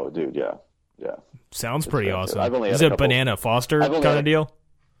 "Oh, dude, yeah." sounds pretty fantastic. awesome. I've only Is had it a couple- Banana Foster I've only kind of had- deal?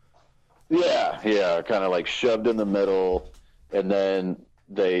 Yeah, kind of like shoved in the middle, and then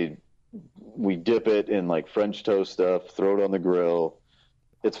we dip it in like French toast stuff, throw it on the grill.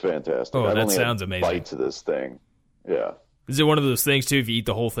 It's fantastic. Oh, I've that only had sounds amazing. Bites of this thing. Yeah. Is it one of those things too? If you eat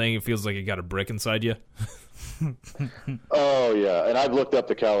the whole thing, it feels like it got a brick inside you. Oh yeah, and I've looked up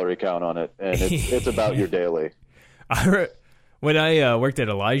the calorie count on it, and it's about your daily. When I worked at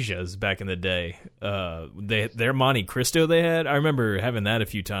Elijah's back in the day, their Monte Cristo they had. I remember having that a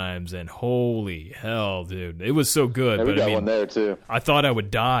few times, and holy hell, dude, it was so good. Yeah, we but got I one mean, there too. I thought I would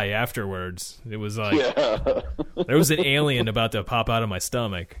die afterwards. It was like Yeah. there was an alien about to pop out of my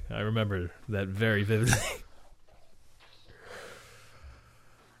stomach. I remember that very vividly.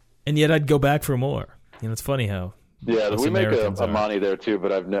 And yet I'd go back for more. It's funny how. Yeah, us we make Americans a are. Monty there too,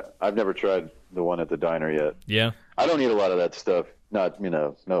 but I've never tried the one at the diner yet. Yeah, I don't eat a lot of that stuff. Not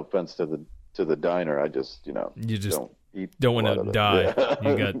no offense to the diner. I just you just don't eat. don't a want lot to of it. die.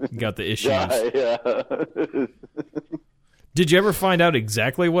 Yeah. You got the issues. Yeah. Did you ever find out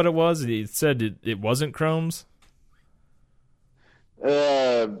exactly what it was? It said it wasn't Crohn's.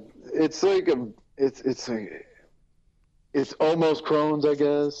 It's like it's almost Crohn's, I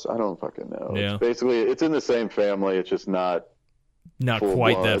guess. I don't fucking know. Yeah. It's in the same family. It's just not Not full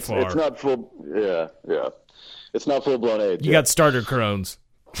quite blown. that far. It's not full. Yeah. It's not full blown AIDS. You got starter Crohn's.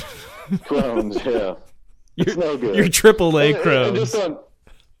 Crohn's. Yeah. It's no good. You're triple A And Crohn's.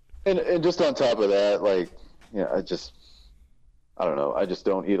 just on top of that, like, I don't know. I just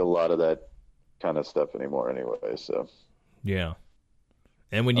don't eat a lot of that kind of stuff anymore anyway. So Yeah.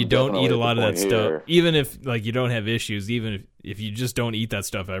 And when you I'm don't eat a definitely lot of at that the stuff, point even if like you don't have issues, even if you just don't eat that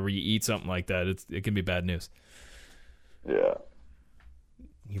stuff ever, you eat something like that, it can be bad news. yeah.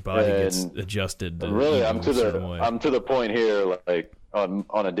 Your body gets And adjusted. To really, eat I'm a to certain way. the point here, like on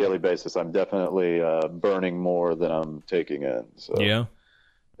a daily basis, I'm definitely burning more than I'm taking in. So Yeah.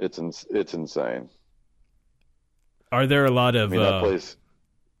 it's insane. Are there a lot I of mean, that place,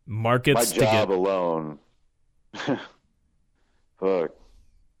 my markets to job get? alone, fuck,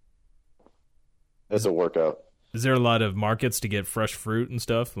 it's a workout. Is there a lot of markets to get fresh fruit and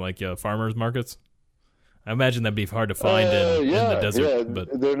stuff, like farmers markets? I imagine that'd be hard to find in the desert. Yeah,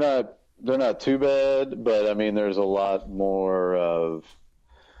 but they're not too bad, but I mean, there's a lot more of,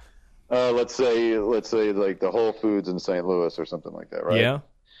 let's say like the Whole Foods in St. Louis or something like that, right? yeah,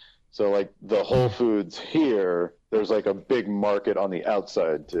 So like the Whole Foods here, there's like a big market on the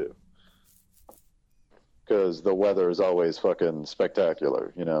outside too, because the weather is always fucking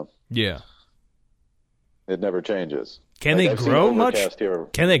spectacular. You know, yeah. it never changes. Can Like, they I've seen grow much? overcast here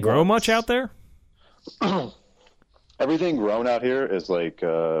Can they grow once. much out there? Everything grown out here is like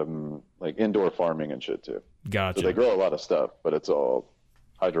indoor farming and shit too. Gotcha. So they grow a lot of stuff, but it's all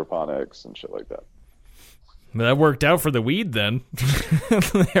hydroponics and shit like that. Well, that worked out for the weed then.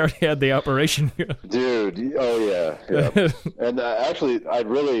 They already had the operation. Dude, oh yeah. And actually, I'd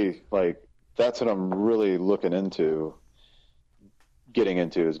really like, that's what I'm really looking into, getting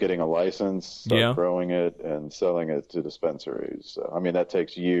into, is getting a license, start Yeah. growing it, and selling it to dispensaries. So, I mean, that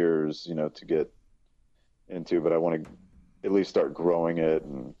takes years, to get into, but I want to at least start growing it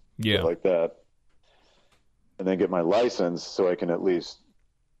and Yeah. shit like that. And then get my license so I can at least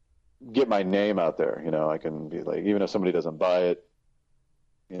get my name out there. I can be like, even if somebody doesn't buy it,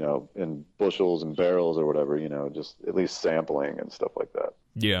 in bushels and barrels or whatever, just at least sampling and stuff like that.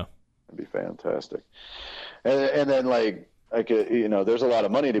 Yeah. It'd be fantastic. And then like I could, there's a lot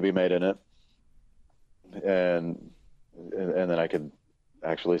of money to be made in it. And then I could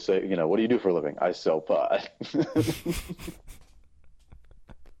actually say, what do you do for a living? I sell pot.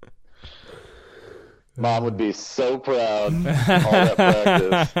 Mom would be so proud. All that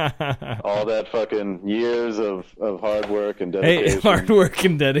practice, all that fucking years of hard work and Hey, dedication. hard work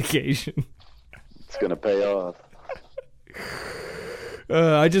and dedication. It's gonna pay off.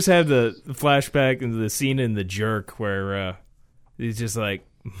 I just had the flashback into the scene in The Jerk where he's just like,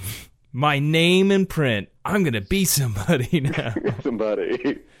 my name in print. I'm going to be somebody now.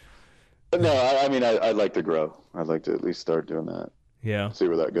 Somebody. But no, I mean, I'd like to grow. I'd like to at least start doing that. Yeah. See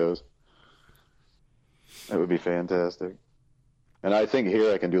where that goes. That would be fantastic. And I think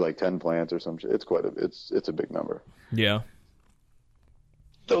here I can do like 10 plants or some shit. It's it's a big number. Yeah.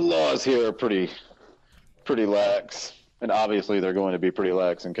 The laws here are pretty lax. And obviously they're going to be pretty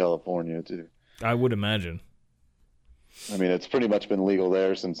lax in California too. I would imagine. I mean, it's pretty much been legal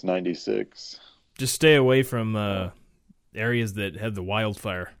there since 96. Just stay away from areas that have the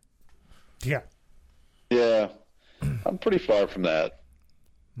wildfire. Yeah. Yeah. I'm pretty far from that.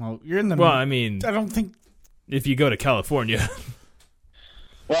 Well, you're in the. Well, I mean, I don't think if you go to California.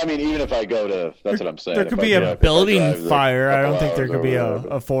 Well, I mean, even if I go to, that's what I'm saying. there If could I be drive- a if I building drive the fire. I couple don't think there hours could be over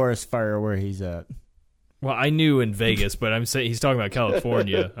there, a forest fire where he's at. Well, I knew in Vegas, but I'm saying he's talking about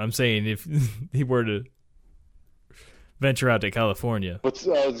California. I'm saying if he were to venture out to California. I was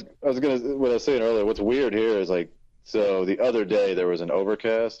what I was saying earlier. What's weird here is like, so the other day there was an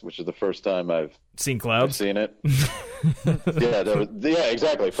overcast, which is the first time I've Seen clouds? seen it. Yeah,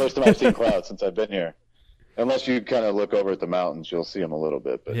 exactly. First time I've seen clouds since I've been here. Unless you kind of look over at the mountains, you'll see them a little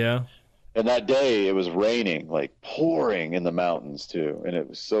bit. But Yeah. and that day it was raining, like pouring in the mountains too, and it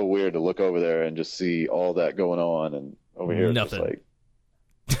was so weird to look over there and just see all that going on, and over here it's just Nothing.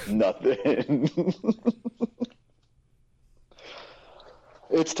 like nothing.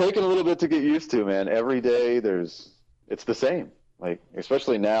 It's taken a little bit to get used to, man. Every day it's the same. Like,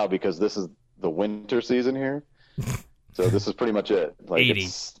 especially now because this is the winter season here. So this is pretty much it. Like 80.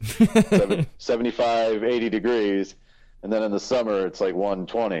 It's 75, 80 degrees. And then in the summer, it's like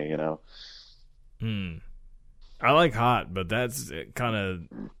 120, I like hot, but that's kind of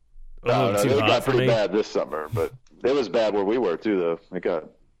a No, little too it hot got for pretty me. bad this summer, but it was bad where we were too, though. It got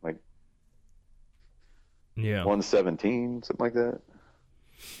like Yeah. 117, something like that,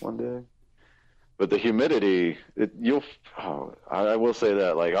 one day. But the humidity, I will say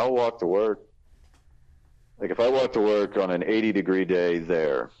that, like, I'll walk to work. Like, if I walk to work on an 80-degree day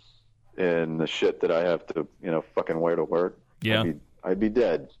there, in the shit that I have to, fucking wear to work, Yeah. I'd be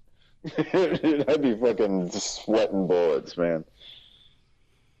dead. I'd be fucking sweating bullets, man.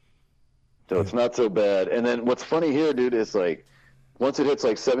 So it's not so bad. And then what's funny here, dude, is like once it hits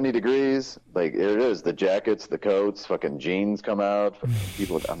like 70 degrees, like there it is, the jackets, the coats, fucking jeans come out. Fucking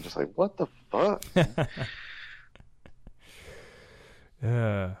people, I'm just like, what the fuck?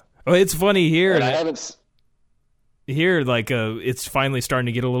 Oh, it's funny here. And I haven't. here, like, it's finally starting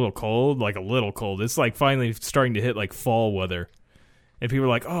to get a little cold, like a little cold. It's like finally starting to hit like fall weather, and people are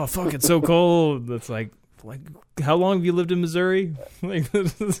like, "Oh fuck, it's so cold." That's like how long have you lived in Missouri? Like,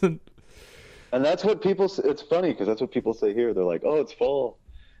 And that's what people. It's funny because that's what people say here. They're like, "Oh, it's fall,"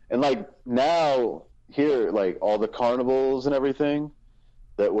 and like now here, like all the carnivals and everything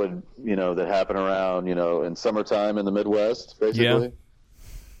that would that happen around in summertime in the Midwest, basically. Yeah.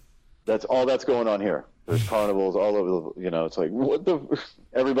 That's all that's going on here. There's carnivals all over the, it's like, what the,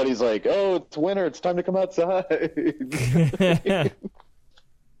 everybody's like, oh, it's winter, it's time to come outside.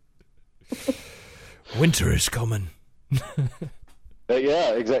 Winter is coming.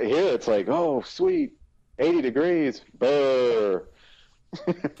 Yeah, exactly. Here it's like, oh, sweet, 80 degrees, brr.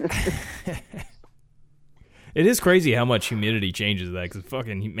 It is crazy how much humidity changes that, because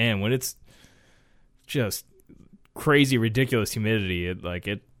fucking, man, when it's just crazy, ridiculous humidity,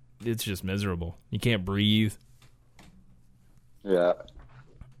 it's just miserable. You can't breathe. Yeah,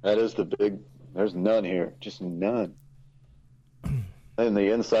 that is the big, there's none here, just none. And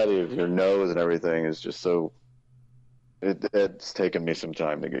the inside of your nose and everything is just so, it's taken me some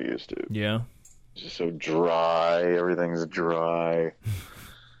time to get used to. Yeah. It's just so dry, everything's dry.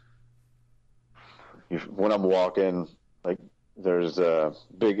 When I'm walking, like, there's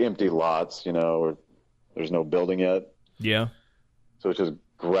big empty lots, where there's no building yet. Yeah. So it's just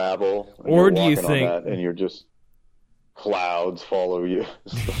gravel. Or do you think... and you're just... Clouds follow you.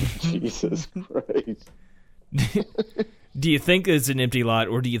 Jesus Christ. Do you think it's an empty lot,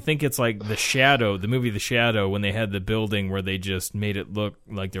 or do you think it's like The Shadow, the movie The Shadow, when they had the building where they just made it look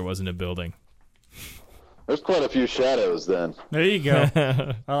like there wasn't a building? There's quite a few shadows then. There you go.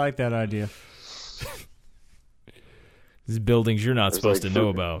 I like that idea. These buildings you're not supposed to know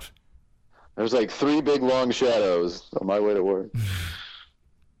about. There's like 3 big long shadows on my way to work.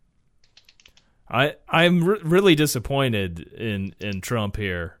 I'm really disappointed in Trump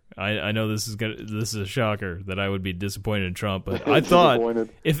here. I know this is a shocker that I would be disappointed in Trump, but I thought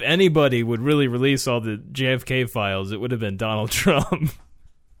if anybody would really release all the JFK files, it would have been Donald Trump.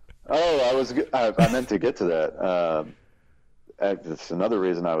 Oh, I meant to get to that. That's another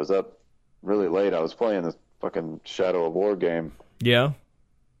reason I was up really late. I was playing this fucking Shadow of War game. Yeah.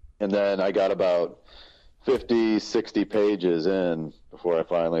 And then I got about 50, 60 pages in before I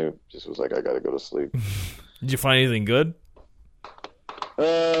finally just was like, I got to go to sleep. Did you find anything good?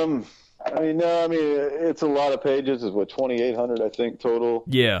 It's a lot of pages. It's 2,800, I think, total.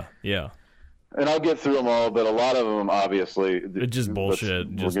 Yeah. And I'll get through them all, but a lot of them, obviously, it's just bullshit.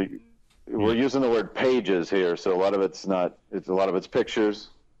 We're using the word pages here, so a lot of it's not. A lot of it's pictures.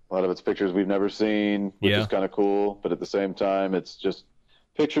 A lot of it's pictures we've never seen, which is kind of cool. But at the same time, it's just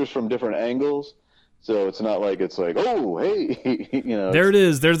pictures from different angles. So it's not like it's like, oh, hey, There it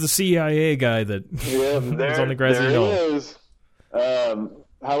is. There's the CIA guy that was on the grassy knoll. There it is.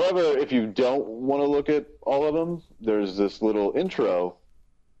 However, if you don't want to look at all of them, there's this little intro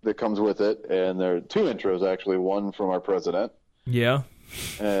that comes with it, and there are 2 intros actually. One from our president. Yeah.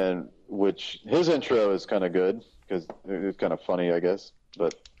 And which his intro is kind of good because it's kind of funny, I guess.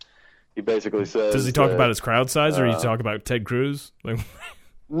 But he basically says, does he talk about his crowd size, or he talk about Ted Cruz?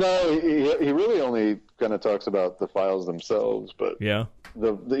 No, he really only kind of talks about the files themselves, but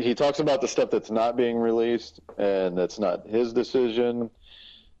he talks about the stuff that's not being released and that's not his decision,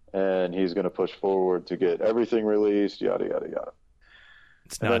 and he's going to push forward to get everything released, yada yada yada.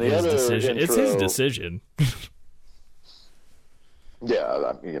 It's not his decision. It's his decision.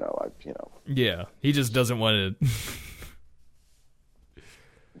 Yeah, Yeah, he just doesn't want to.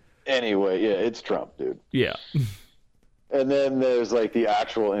 Anyway, yeah, it's Trump, dude. Yeah. And then there's like the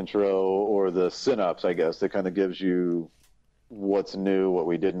actual intro or the synopsis, I guess, that kind of gives you what's new, what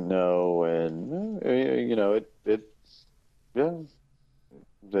we didn't know, and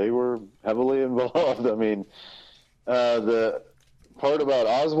they were heavily involved. I mean, the part about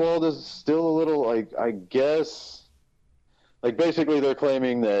Oswald is still a little like, I guess, like basically they're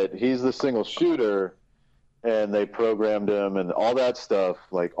claiming that he's the single shooter, and they programmed him and all that stuff,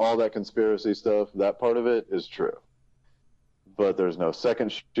 like all that conspiracy stuff. That part of it is true. But there's no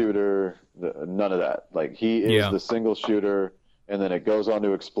second shooter, none of that. Like, he is the single shooter, and then it goes on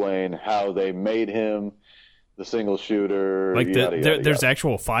to explain how they made him the single shooter. Like, there's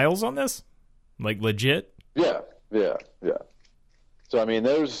actual files on this? Like, legit? Yeah. So, I mean,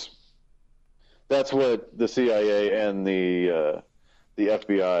 that's what the CIA and the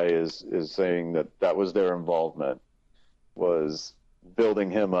FBI is saying, that was their involvement, was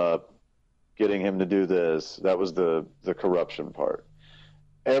building him up, getting him to do this. That was the corruption part.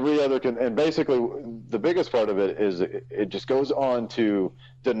 Every other and basically the biggest part of it is it just goes on to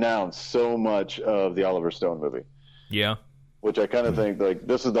denounce so much of the Oliver Stone movie. Yeah. Which I kind of think, like,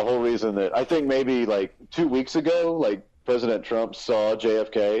 this is the whole reason that I think maybe, like, 2 weeks ago, like, President Trump saw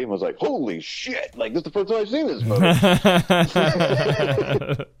JFK and was like, holy shit, like, this is the first time I've seen this movie.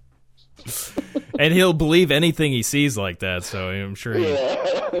 And he'll believe anything he sees like that, so I'm sure he...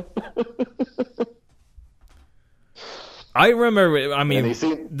 Yeah. I remember, I mean, And he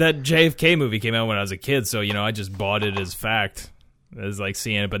seen- that JFK movie came out when I was a kid, so, you know, I just bought it as fact, as, like,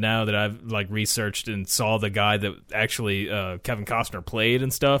 seeing it. But now that I've, like, researched and saw the guy that actually Kevin Costner played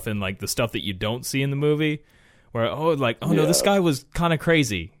and stuff, and, like, the stuff that you don't see in the movie, where, no, this guy was kind of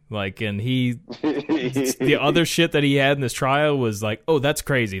crazy. Like, and the other shit that he had in this trial was like, oh, that's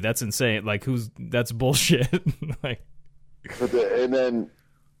crazy. That's insane. Like, that's bullshit. Like, and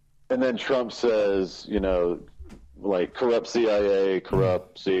then Trump says, you know, like, corrupt CIA,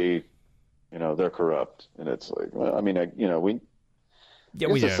 corrupt C, you know, they're corrupt. And it's like, well, I mean,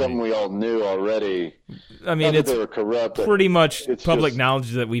 this is something we all knew already. I mean, it's they were corrupt. Pretty much it's public just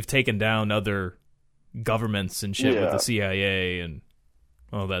knowledge that we've taken down other governments and shit with the CIA and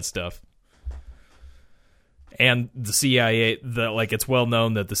all that stuff. And the CIA, it's well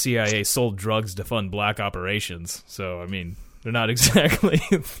known that the CIA sold drugs to fund black operations. So, I mean, they're not exactly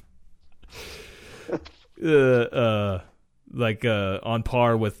on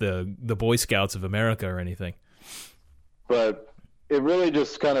par with the Boy Scouts of America or anything. But it really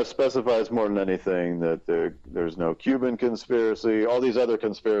just kind of specifies more than anything that there's no Cuban conspiracy. All these other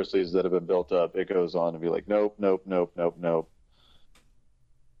conspiracies that have been built up, it goes on to be like, nope.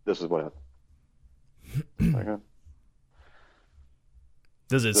 This is what happened. Okay.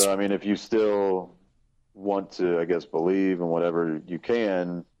 Does it? So, I mean, if you still want to, I guess, believe in whatever you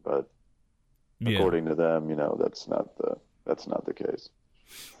can, but according to them, you know, that's not the case.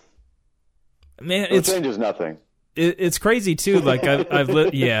 Man, it changes nothing. It's crazy too. Like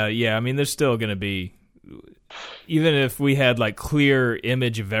I mean, there's still gonna be, even if we had like clear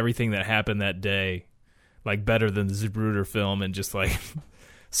image of everything that happened that day, like better than the Zapruder film, and just like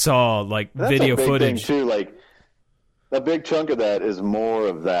saw like that's video a big footage thing too. Like a big chunk of that is more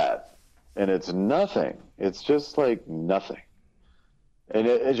of that, and it's nothing. It's just like nothing. And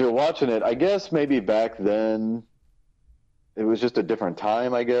as you're watching it, I guess maybe back then it was just a different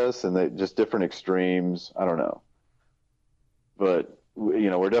time, I guess, and just different extremes. I don't know. But, you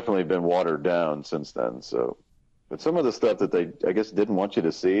know, we're definitely been watered down since then. So, but some of the stuff that they, I guess, didn't want you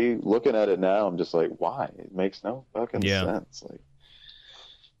to see, looking at it now, I'm just like, why? It makes no fucking sense. Like,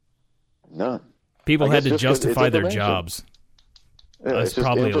 none. People had to justify their jobs. Yeah, That's it's just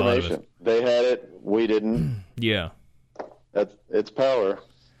probably information. a lot of it. They had it. We didn't. Yeah. It's power.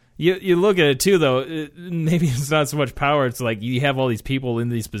 You look at it too, though. Maybe it's not so much power. It's like you have all these people in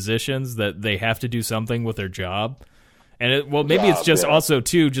these positions that they have to do something with their job, and maybe it's just also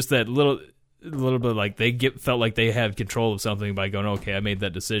too just that little bit like they felt like they had control of something by going, okay, I made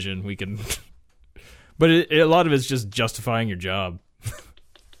that decision. We can, but a lot of it's just justifying your job.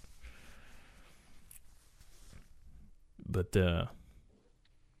 But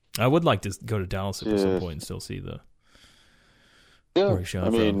I would like to go to Dallas at some point and still see the. Yeah, I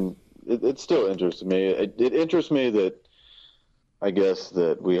mean, it still interests me. It interests me that I guess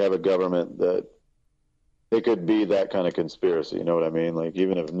that we have a government that it could be that kind of conspiracy. You know what I mean? Like,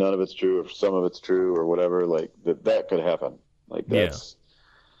 even if none of it's true or some of it's true or whatever, like that could happen. Like, that's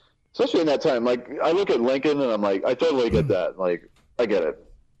especially in that time. Like, I look at Lincoln and I'm like, I totally get that. Like, I get it.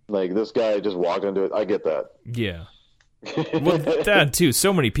 Like, this guy just walked into it. I get that. Yeah. Well, that too.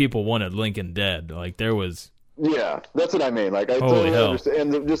 So many people wanted Lincoln dead. Like, there was. Yeah, that's what I mean. Like, I totally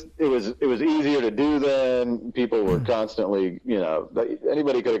understand. And it was easier to do then. People were constantly, you know,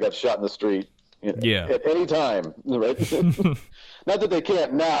 anybody could have got shot in the street, you know, at any time, right? Not that they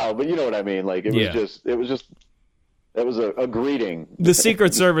can't now, but you know what I mean. Like, it was a greeting. The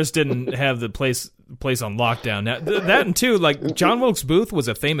Secret Service didn't have the place on lockdown. Now, that and too, like, John Wilkes Booth was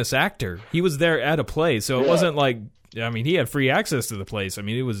a famous actor. He was there at a play, so it wasn't like, I mean, he had free access to the place. I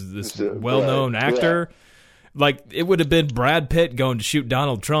mean, he was this well-known actor. Yeah. Like, it would have been Brad Pitt going to shoot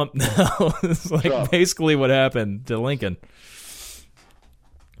Donald Trump now. It's like basically what happened to Lincoln.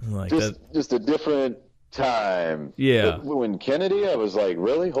 Like just a different time. Yeah. But when Kennedy, I was like,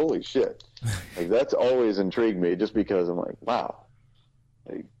 really? Holy shit. Like, that's always intrigued me just because I'm like, wow.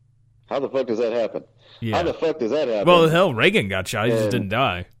 Like, how the fuck does that happen? Yeah. How the fuck does that happen? Well, hell, Reagan got shot. He just didn't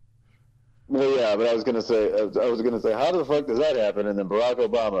die. Well, yeah, but I was gonna say, how the fuck does that happen? And then Barack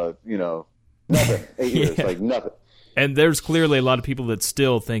Obama, you know, nothing. 8 years, like nothing. And there's clearly a lot of people that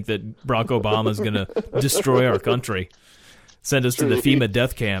still think that Barack Obama is going to destroy our country, send us to the FEMA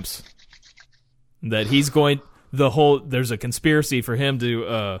death camps. That he's going there's a conspiracy for him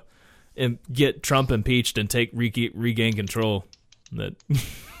to get Trump impeached and regain control. That.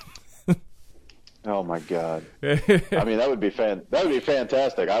 Oh my God! I mean, that would be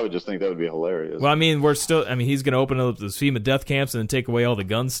fantastic. I would just think that would be hilarious. Well, I mean, he's going to open up the FEMA death camps and then take away all the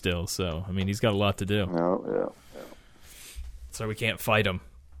guns still. So, I mean, he's got a lot to do. No, yeah. So we can't fight him.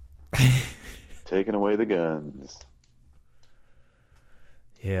 Taking away the guns.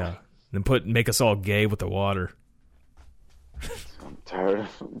 Yeah. Then make us all gay with the water. I'm tired of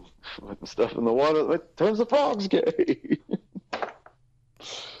putting stuff in the water that turns the frogs gay.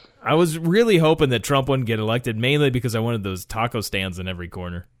 I was really hoping that Trump wouldn't get elected, mainly because I wanted those taco stands in every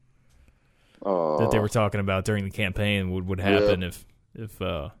corner that they were talking about during the campaign would happen if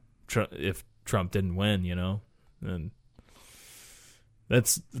Trump didn't win, you know, and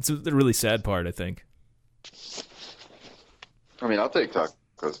it's the really sad part, I think. I mean, I'll take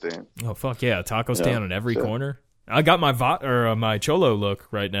taco stand. Oh fuck yeah, taco stand on every corner. I got my cholo look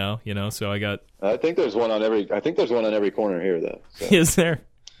right now, you know, so I got. I think there's one on every corner here, though. So. Is there?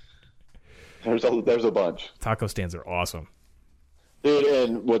 There's a bunch. Taco stands are awesome, dude.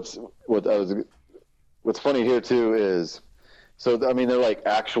 And what's funny here too is, so I mean they're like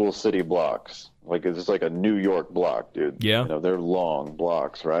actual city blocks, like it's just like a New York block, dude. Yeah, you know they're long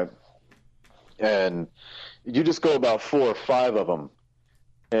blocks, right? And you just go about 4 or 5 of them,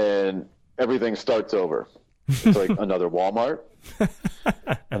 and everything starts over. It's like another Walmart,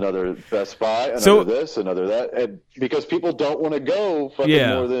 another Best Buy, another this, another that, and because people don't want to go fucking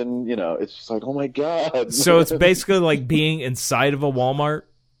more than, you know, it's just like, oh my God. So it's basically like being inside of a Walmart,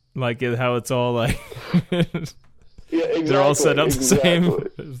 like how it's all like, yeah, exactly, they're all set up the same.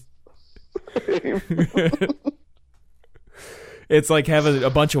 It's like having a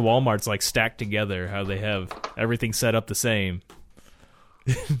bunch of Walmarts like stacked together, how they have everything set up the same.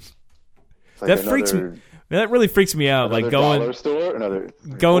 That really freaks me out. Like going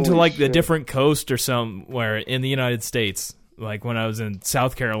to like the different coast or somewhere in the United States, like when I was in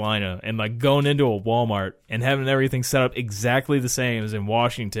South Carolina, and like going into a Walmart and having everything set up exactly the same as in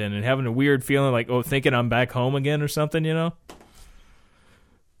Washington, and having a weird feeling like, thinking I'm back home again or something, you know?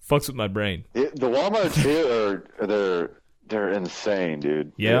 Fucks with my brain. The Walmarts here they're insane,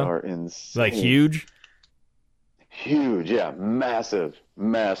 dude. Yeah, they are insane. Like huge. Huge, yeah, massive,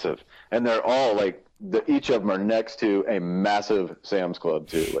 and they're all like. Each of them are next to a massive Sam's Club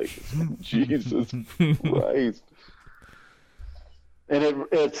too. Like, Jesus Christ! And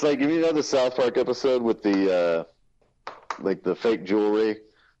it's like, you know the South Park episode with the like the fake jewelry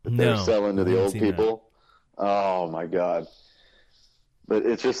that they're selling to the old people. That. Oh my God! But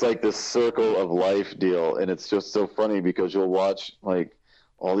it's just like this circle of life deal, and it's just so funny because you'll watch like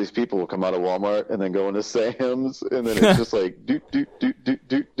all these people will come out of Walmart and then go into Sam's, and then it's just like doot doot doot doot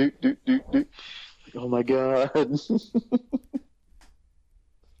doot doot doot doot doot. Oh my God!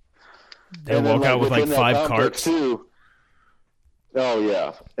 They'll walk out with like 5 carts too. Oh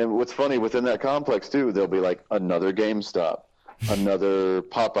yeah, and what's funny within that complex too, there'll be like another GameStop, another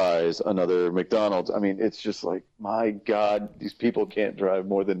Popeyes, another McDonald's. I mean, it's just like, my God, these people can't drive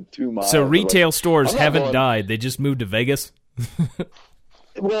more than 2 miles. So retail stores haven't died; they just moved to Vegas.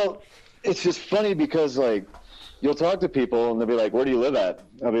 Well, it's just funny because like. You'll talk to people and they'll be like, "Where do you live at?"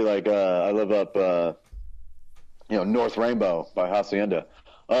 I'll be like, "I live up, North Rainbow by Hacienda."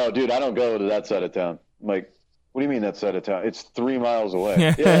 "Oh, dude, I don't go to that side of town." I'm like, "What do you mean that side of town? It's 3 miles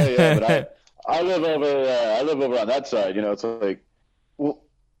away." yeah, but I live over on that side. You know, it's like, well,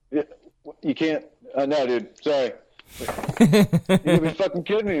 you can't. No, dude, sorry. You gotta be fucking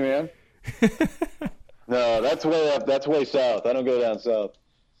kidding me, man. No, that's way up. That's way south. I don't go down south.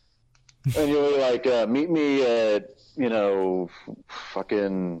 And you'll be like, meet me at,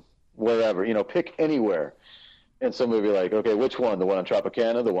 fucking wherever, pick anywhere. And somebody will be like, okay, which one? The one on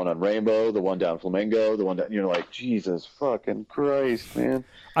Tropicana, the one on Rainbow, the one down Flamingo, the one down, you're like, Jesus fucking Christ, man.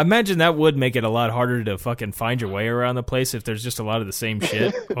 I imagine that would make it a lot harder to fucking find your way around the place if there's just a lot of the same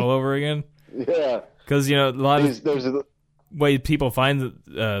shit all over again. Yeah. Because, a lot of way people find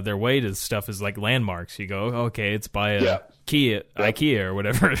their way to stuff is like landmarks. You go, okay, it's by IKEA or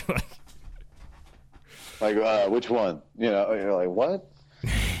whatever. Like, which one? You're like, what?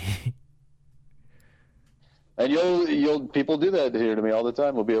 And people do that here to me all the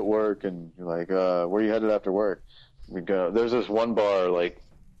time. We'll be at work and you're like, where are you headed after work? We go, there's this one bar, like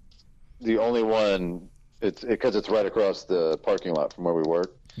the only one, because it's right across the parking lot from where we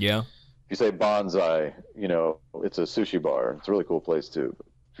work. Yeah. If you say Bonsai, it's a sushi bar. It's a really cool place too.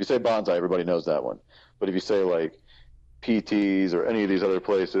 If you say Bonsai, everybody knows that one. But if you say like PT's or any of these other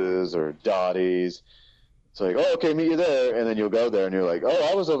places or Dottie's, it's like, oh, okay, meet you there. And then you'll go there and you're like, oh,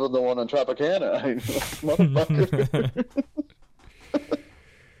 I was over the one on Tropicana. Motherfucker.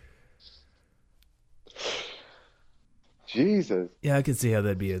 Jesus. Yeah, I could see how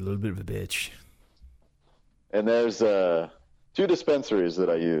that'd be a little bit of a bitch. And there's 2 dispensaries that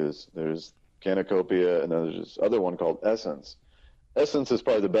I use. There's Canacopia, and then there's this other one called Essence. Essence is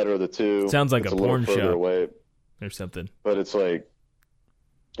probably the better of the 2. Sounds like it's a little porn further shop. away, Or something. but it's like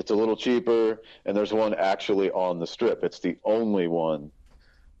it's a little cheaper. And there's one actually on the strip. It's the only one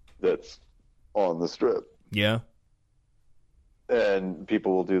that's on the strip. Yeah. And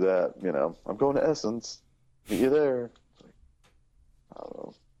people will do that. I'm going to Essence. Meet you there. It's like, I don't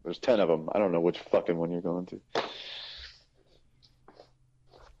know. There's 10 of them. I don't know which fucking one you're going to.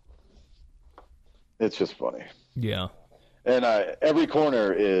 It's just funny. Yeah. And every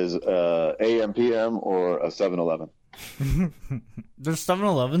corner is AM, PM, or a 7-Eleven. There's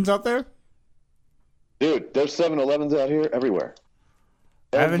 7-Elevens out there? Dude, there's 7-Elevens out here everywhere.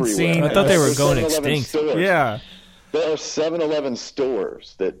 I haven't Everywhere. seen- I thought they were There's going 7-Eleven extinct. stores. Yeah. There are 7-Eleven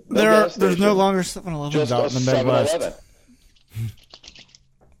stores that There's no station, longer 7-Elevens just out a in the Midwest. 7-Eleven.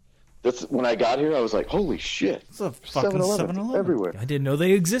 That's when I got here. I was like, "Holy shit!" It's a fucking 7-Eleven. everywhere. I didn't know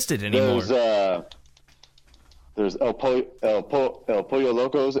they existed anymore. There's El Pollo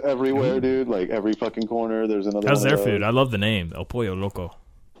Locos everywhere, dude. Like every fucking corner. There's another. How's one their of food? those. I love the name. El Pollo Loco.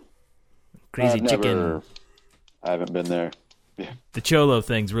 Crazy I've chicken. never- I haven't been there. The Cholo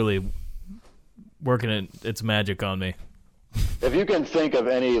thing's really working its magic on me. If you can think of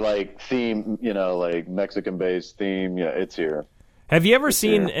any like theme, like Mexican-based theme, yeah, it's here. Have you ever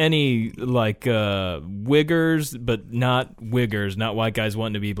seen here. any like wiggers, but not wiggers, not white guys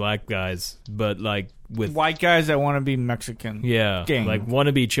wanting to be black guys, but like with White guys that want to be Mexican. yeah, gang. like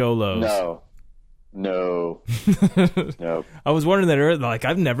wannabe cholos? No. No. I was wondering that earlier. Like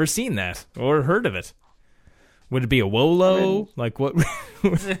I've never seen that or heard of it. Would it be a Wolo? Like what?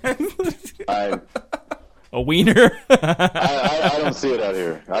 I A wiener? I don't see it out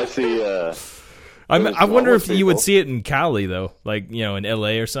here. I see. I wonder if homeless you would people. see it in Cali though, like in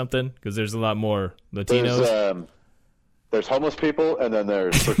LA or something, because there's a lot more Latinos. There's homeless people, and then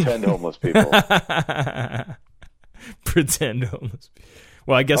there's pretend homeless people. Pretend homeless.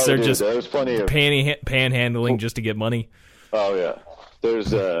 Well, I guess Oh, they're dude, just there's plenty of. panhandling just to get money. Oh yeah, there's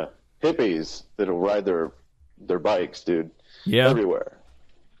hippies that'll ride their bikes, dude, Yeah, everywhere,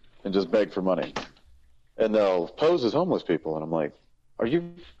 and just beg for money, and they'll pose as homeless people, and I'm like, are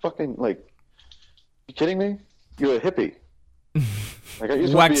you fucking like, you kidding me? You're a hippie. Like, are you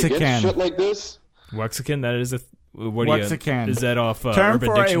supposed to be Wexican. against shit like this? Wexican. That is a. What do Wexican. you? Is that off Term Urban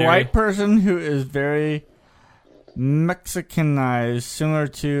for Dictionary? a white person who is very Mexicanized, similar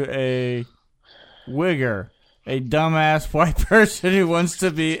to a wigger. A dumbass white person who wants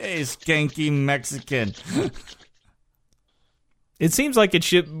to be a skanky Mexican. It seems like it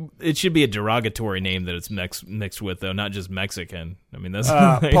should be a derogatory name that it's mixed with, though, not just Mexican. I mean, that's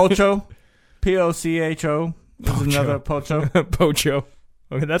Pocho. Pocho. Is another pocho. Pocho.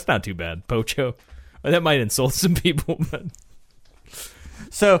 Okay, that's not too bad. Pocho. Well, that might insult some people, but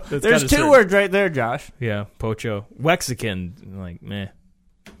So That's there's kinda 2 certain. words right there, Josh. yeah, Pocho. Wexican, like, meh.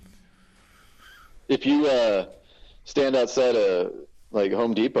 If you stand outside like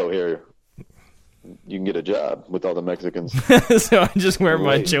Home Depot here, you can get a job with all the Mexicans. So I just wear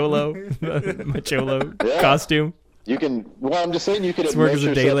my Wait. cholo, Yeah. costume. You can. Well, I'm just saying you can Let's work immerse as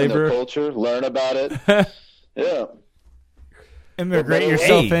a day yourself in laborer. their culture, learn about it. Yeah. Immigrate Hey.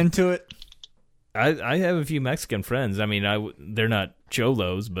 yourself into it. I have a few Mexican friends. I mean, they're not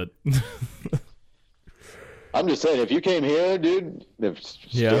cholos, but I'm just saying, if you came here, dude, Yeah.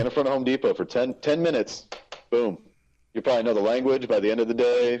 stand in front of Home Depot for 10 minutes, boom. You probably know the language by the end of the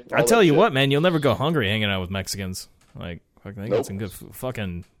day. I all tell that you shit. what, man, you'll never go hungry hanging out with Mexicans. Like, fuck, they got Nope. some good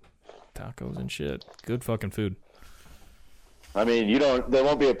fucking tacos and shit. Good fucking food. I mean, there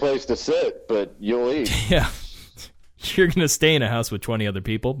won't be a place to sit, but you'll eat. Yeah. You're going to stay in a house with 20 other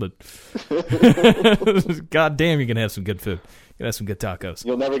people, but god damn, you can have some good food. You can have some good tacos.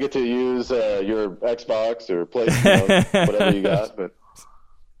 You'll never get to use your Xbox or PlayStation, whatever you got. But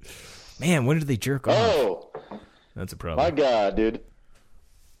Man, when did they jerk off? oh, That's a my problem. God, dude.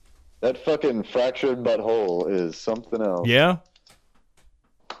 That fucking fractured butthole is something else. Yeah?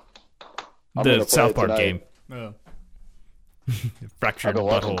 I'm The gonna play South it Park tonight. game. I've Fractured been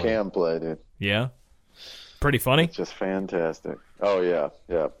watching butthole. Cam play, dude. Yeah? Pretty funny? It's just fantastic. Oh, yeah,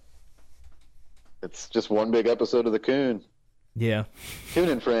 yeah. It's just one big episode of The Coon. Yeah. Coon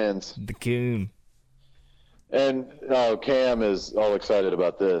and Friends. The coon. And Cam is all excited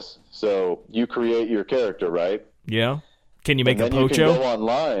about this. So you create your character, right? Yeah? Can you make And a then you can go pocho?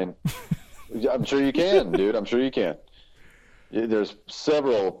 online. I'm sure you can, dude. I'm sure you can. There's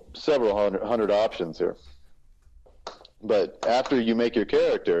several hundred options here. But after you make your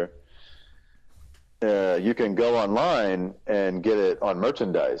character, you can go online and get it on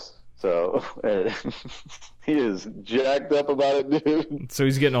merchandise. So he is jacked up about it, dude. So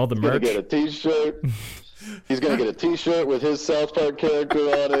he's getting all the He's gonna merch. get a T-shirt. He's gonna get a T-shirt with his South Park character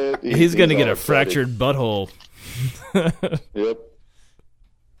on it. He's gonna get all a fractured butthole. Yep.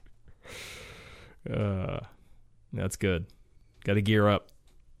 That's good. Got to gear up.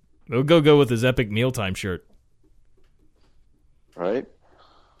 We'll go with his Epic Mealtime shirt. Right.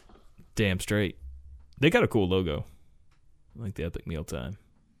 Damn straight. They got a cool logo. I like the Epic Mealtime.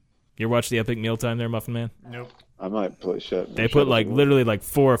 You ever watch the Epic Mealtime there, Muffin Man? Nope. I might play shit. They put like literally like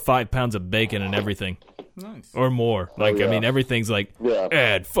 4 or 5 pounds of bacon and everything. Nice. Or more. Like, yeah. I mean, everything's like, Yeah.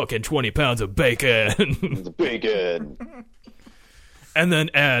 add fucking 20 pounds of bacon. It's bacon. And then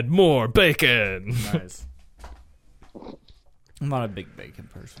add more bacon. Nice. I'm not a big bacon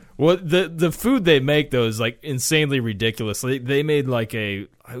person. Well, the food they make, though, is like insanely ridiculous. They made like it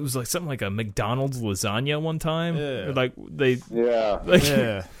was like something like a McDonald's lasagna one time. Yeah. Like, Yeah.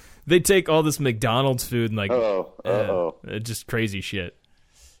 Yeah. they take all this McDonald's food and like, Uh-oh. just crazy shit.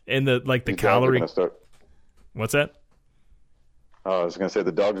 And the These dogs are calorie. gonna start. What's that? Oh, I was gonna say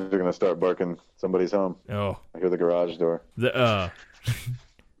the dogs are gonna start barking somebody's home. Oh, I hear the garage door. they.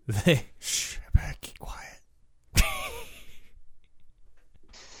 Shh, I better keep quiet.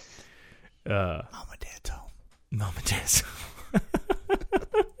 Mama, Dad's home. Mom and Dad's.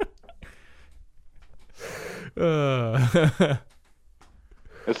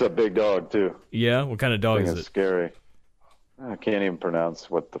 It's a big dog too. Yeah, what kind of I dog think is it's it? scary. I can't even pronounce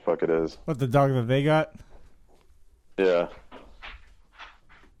what the fuck it is. What, the dog that they got? Yeah.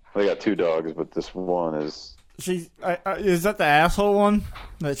 They got 2 dogs, but this one is. Is that the asshole one?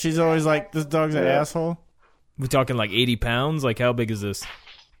 That she's always like, this dog's an Yeah. asshole? We talking like 80 pounds? Like, how big is this?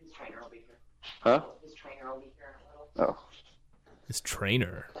 His trainer will be here. Huh? His trainer will be here in a little. Oh. This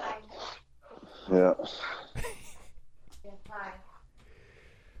trainer. Yeah. Yes, hi.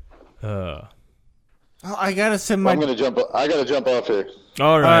 Oh, I gotta send my... I gotta jump off here.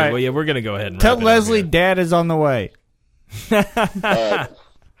 All right. All right. Well, yeah, we're gonna go ahead and Tell wrap it up Leslie here. Dad is on the way. All right.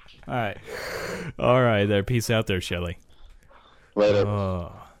 All right. All right, there. Peace out, there, Shelly. Later.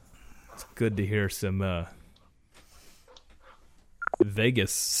 Oh, it's good to hear some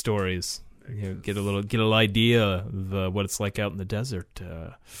Vegas stories. You know, get a little idea of what it's like out in the desert.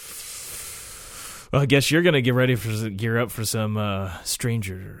 Well, I guess you're gonna gear up for some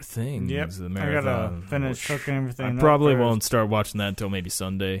Stranger Things. Yep. The I marathon. gotta finish which hooking everything I up probably first. won't start watching that until maybe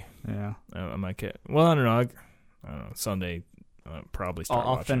Sunday. Yeah. I might get. Well, I don't know. I don't know. Sunday, probably start.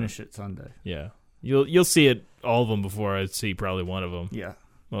 I'll watching finish it Sunday. Yeah, you'll see it all of them before I see probably one of them. Yeah.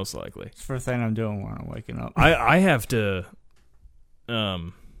 Most likely. It's the first thing I'm doing when I'm waking up. I have to.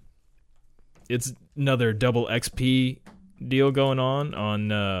 It's another double XP deal going on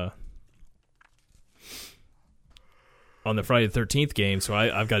the Friday the 13th game, so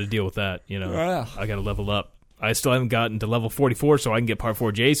I've got to deal with that. You know, Yeah. I got to level up. I still haven't gotten to level 44, so I can get Part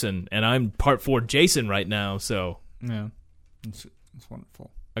 4 Jason, and I'm Part 4 Jason right now, so Yeah. It's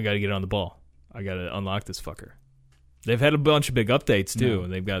wonderful. I got to get on the ball. I got to unlock this fucker. They've had a bunch of big updates too, Yeah.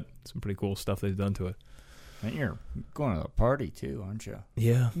 and they've got some pretty cool stuff they've done to it. And you're going to a party too, aren't you?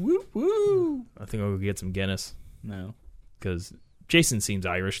 Yeah, Woo woo. I think I'll go get some Guinness No. because Jason seems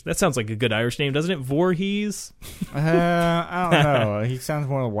Irish. That sounds like a good Irish name, doesn't it? Voorhees. I don't know. He sounds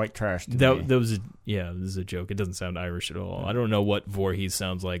more like white trash to me. That was this is a joke. It doesn't sound Irish at all. I don't know what Voorhees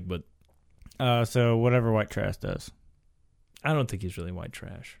sounds like, but So whatever white trash does. I don't think he's really white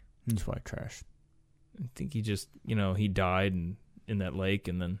trash. He's white trash. I think he just, he died in that lake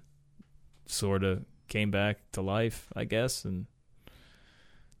and then sort of came back to life, I guess, and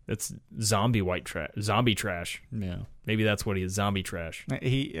it's zombie trash. Yeah. Maybe that's what he is, zombie trash,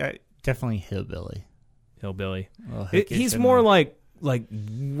 He definitely hillbilly. hillbilly. Well, He's more like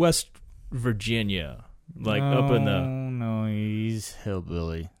West Virginia, like up in the. No, he's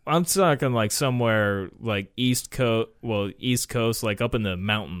hillbilly. I'm talking like somewhere like East Coast, like up in the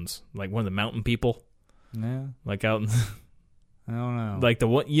mountains, like one of the mountain people, Yeah. like out in. I don't know. Like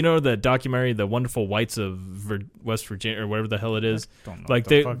the documentary, The Wonderful Whites of West Virginia, or whatever the hell it is. Don't know Like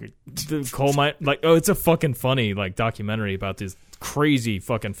what the the coal mine, it's a fucking funny like documentary about this crazy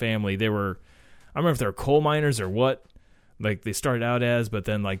fucking family. I don't remember if they were coal miners or what. Like they started out as, but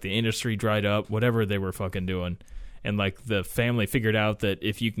then like the industry dried up, whatever they were fucking doing, and like the family figured out that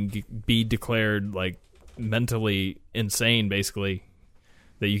if you can be declared like mentally insane, basically,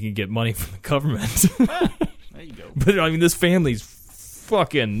 that you can get money from the government. There you go. But I mean, this family's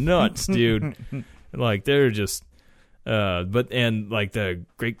fucking nuts, dude. Like they're just, and like the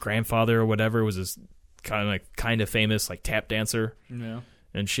great grandfather or whatever was this kind of famous like tap dancer Yeah.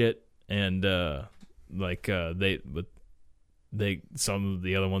 and shit. And like some of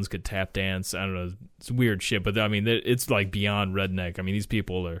the other ones could tap dance. I don't know, it's weird shit, but I mean, it's like beyond redneck. I mean, these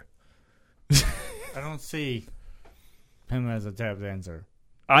people are. I don't see him as a tap dancer.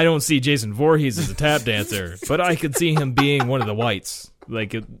 I don't see Jason Voorhees as a tap dancer, but I could see him being one of the whites.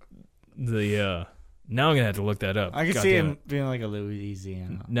 Like now I'm gonna have to look that up. I can God see damn him it. being like a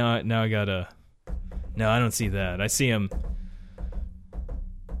Louisiana. Now I gotta. No, I don't see that. I see him.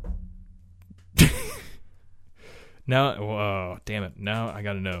 Now, oh, damn it! Now I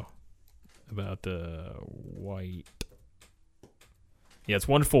gotta know about the white. Yeah, it's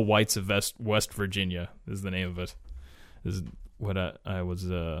Wonderful Whites of West Virginia is the name of it. This is what I was.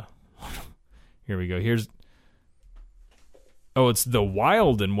 Here we go. Here's. Oh, it's the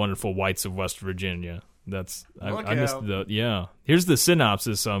Wild and Wonderful Whites of West Virginia. That's I missed the yeah. Here's the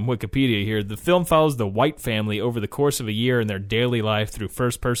synopsis on Wikipedia here. The film follows the White family over the course of a year in their daily life through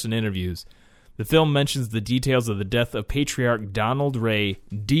first-person interviews. The film mentions the details of the death of patriarch Donald Ray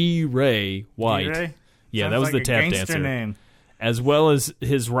D. Ray White. D-Ray? Yeah, Sounds that was like the a tap gangster dancer. name. As well as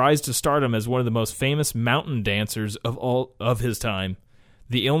his rise to stardom as one of the most famous mountain dancers of all of his time.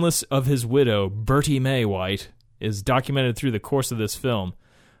 The illness of his widow, Bertie Mae White, is documented through the course of this film.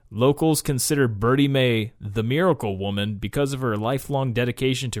 Locals consider Bertie Mae the miracle woman because of her lifelong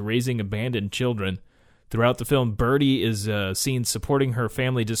dedication to raising abandoned children. Throughout the film, Bertie is seen supporting her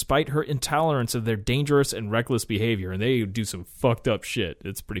family despite her intolerance of their dangerous and reckless behavior, and they do some fucked up shit.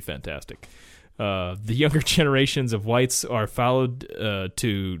 It's pretty fantastic. The younger generations of whites are followed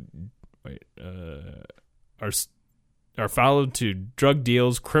to drug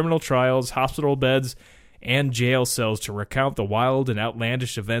deals, criminal trials, hospital beds, and jail cells to recount the wild and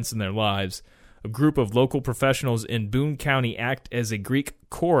outlandish events in their lives. A group of local professionals in Boone County act as a Greek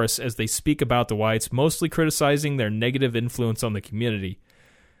chorus as they speak about the whites, mostly criticizing their negative influence on the community.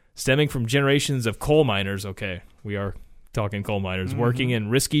 Stemming from generations of coal miners, okay, we are talking coal miners, working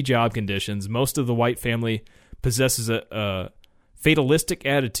in risky job conditions, most of the White family possesses a fatalistic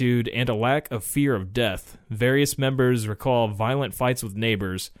attitude and a lack of fear of death. Various members recall violent fights with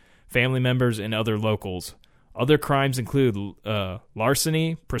neighbors, family members, and other locals. Other crimes include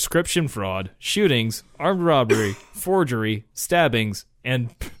larceny, prescription fraud, shootings, armed robbery, forgery, stabbings,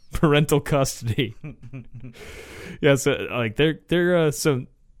 and parental custody. Yeah, so like they're some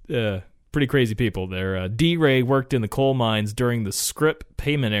pretty crazy people. D. Ray worked in the coal mines during the scrip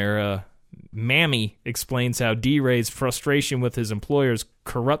payment era. Mammy explains how D. Ray's frustration with his employer's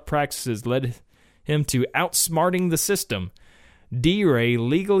corrupt practices led him to outsmarting the system. D. Ray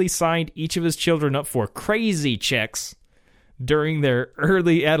legally signed each of his children up for crazy checks during their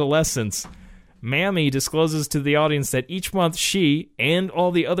early adolescence. Mammy discloses to the audience that each month she and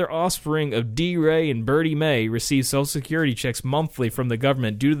all the other offspring of D. Ray and Bertie Mae receive Social Security checks monthly from the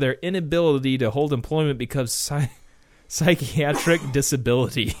government due to their inability to hold employment because of psychiatric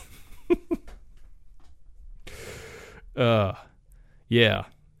disability. Yeah,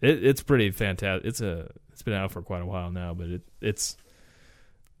 it's pretty fantastic. It's been out for quite a while now, but it's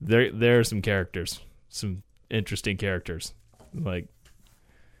there are some characters, some interesting characters, like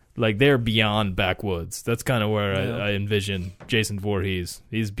they're beyond backwoods. That's kind of where I envision Jason Voorhees.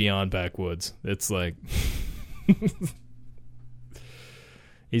 He's beyond backwoods. It's like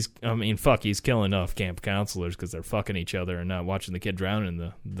he's killing off camp counselors because they're fucking each other and not watching the kid drown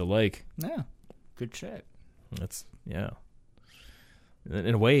in the lake. Yeah, good shit. That's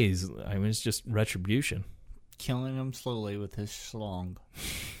in a way, it's just retribution. Killing him slowly with his schlong.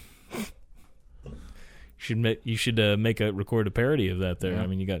 You should record a parody of that there. Yeah. I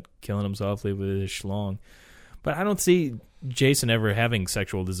mean, you got killing him softly with his schlong. But I don't see Jason ever having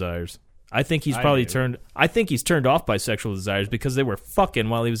sexual desires. I think he's turned off by sexual desires because they were fucking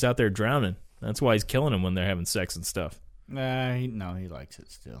while he was out there drowning. That's why he's killing them when they're having sex and stuff. He likes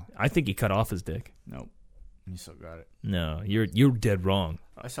it still. I think he cut off his dick. Nope. He still got it. No, you're dead wrong.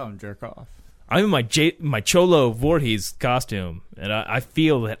 I saw him jerk off. I'm in my Cholo Voorhees costume, and I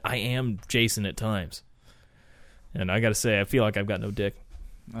feel that I am Jason at times. And I gotta say, I feel like I've got no dick.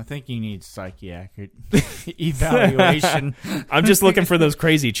 I think you need psychiatric evaluation. I'm just looking for those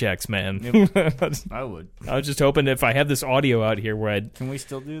crazy checks, man. Yep. I would. I was just hoping if I have this audio out here where I'd Can we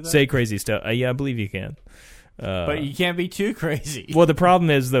still do that? say crazy stuff. Yeah, I believe you can. But you can't be too crazy. Well, the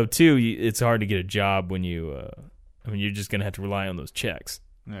problem is, though, too, it's hard to get a job when you're just going to have to rely on those checks.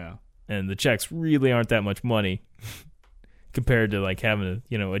 Yeah. And the checks really aren't that much money compared to, like, having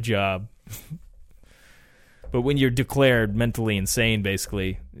a job. But when you're declared mentally insane,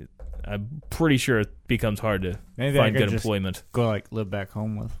 basically, I'm pretty sure it becomes hard to find good employment. Go, live back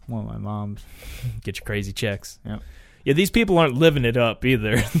home with one of my moms. Get your crazy checks. Yeah. Yeah, these people aren't living it up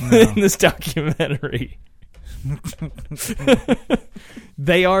either in this documentary.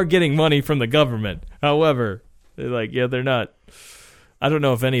 They are getting money from the government. However, they're not. I don't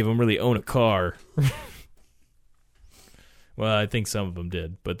know if any of them really own a car. Well, I think some of them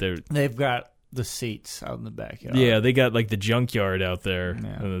did, but they've got the seats out in the backyard. Yeah, they got like the junkyard out there.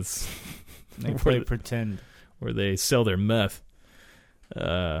 Yeah. They play pretend where they sell their meth.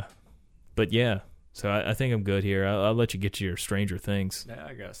 But yeah, so I think I'm good here. I'll let you get to your Stranger Things. Yeah,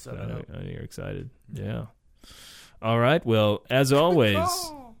 I got set up. You're excited. Yeah. All right. Well, as always,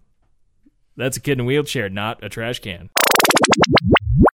 that's a kid in a wheelchair, not a trash can.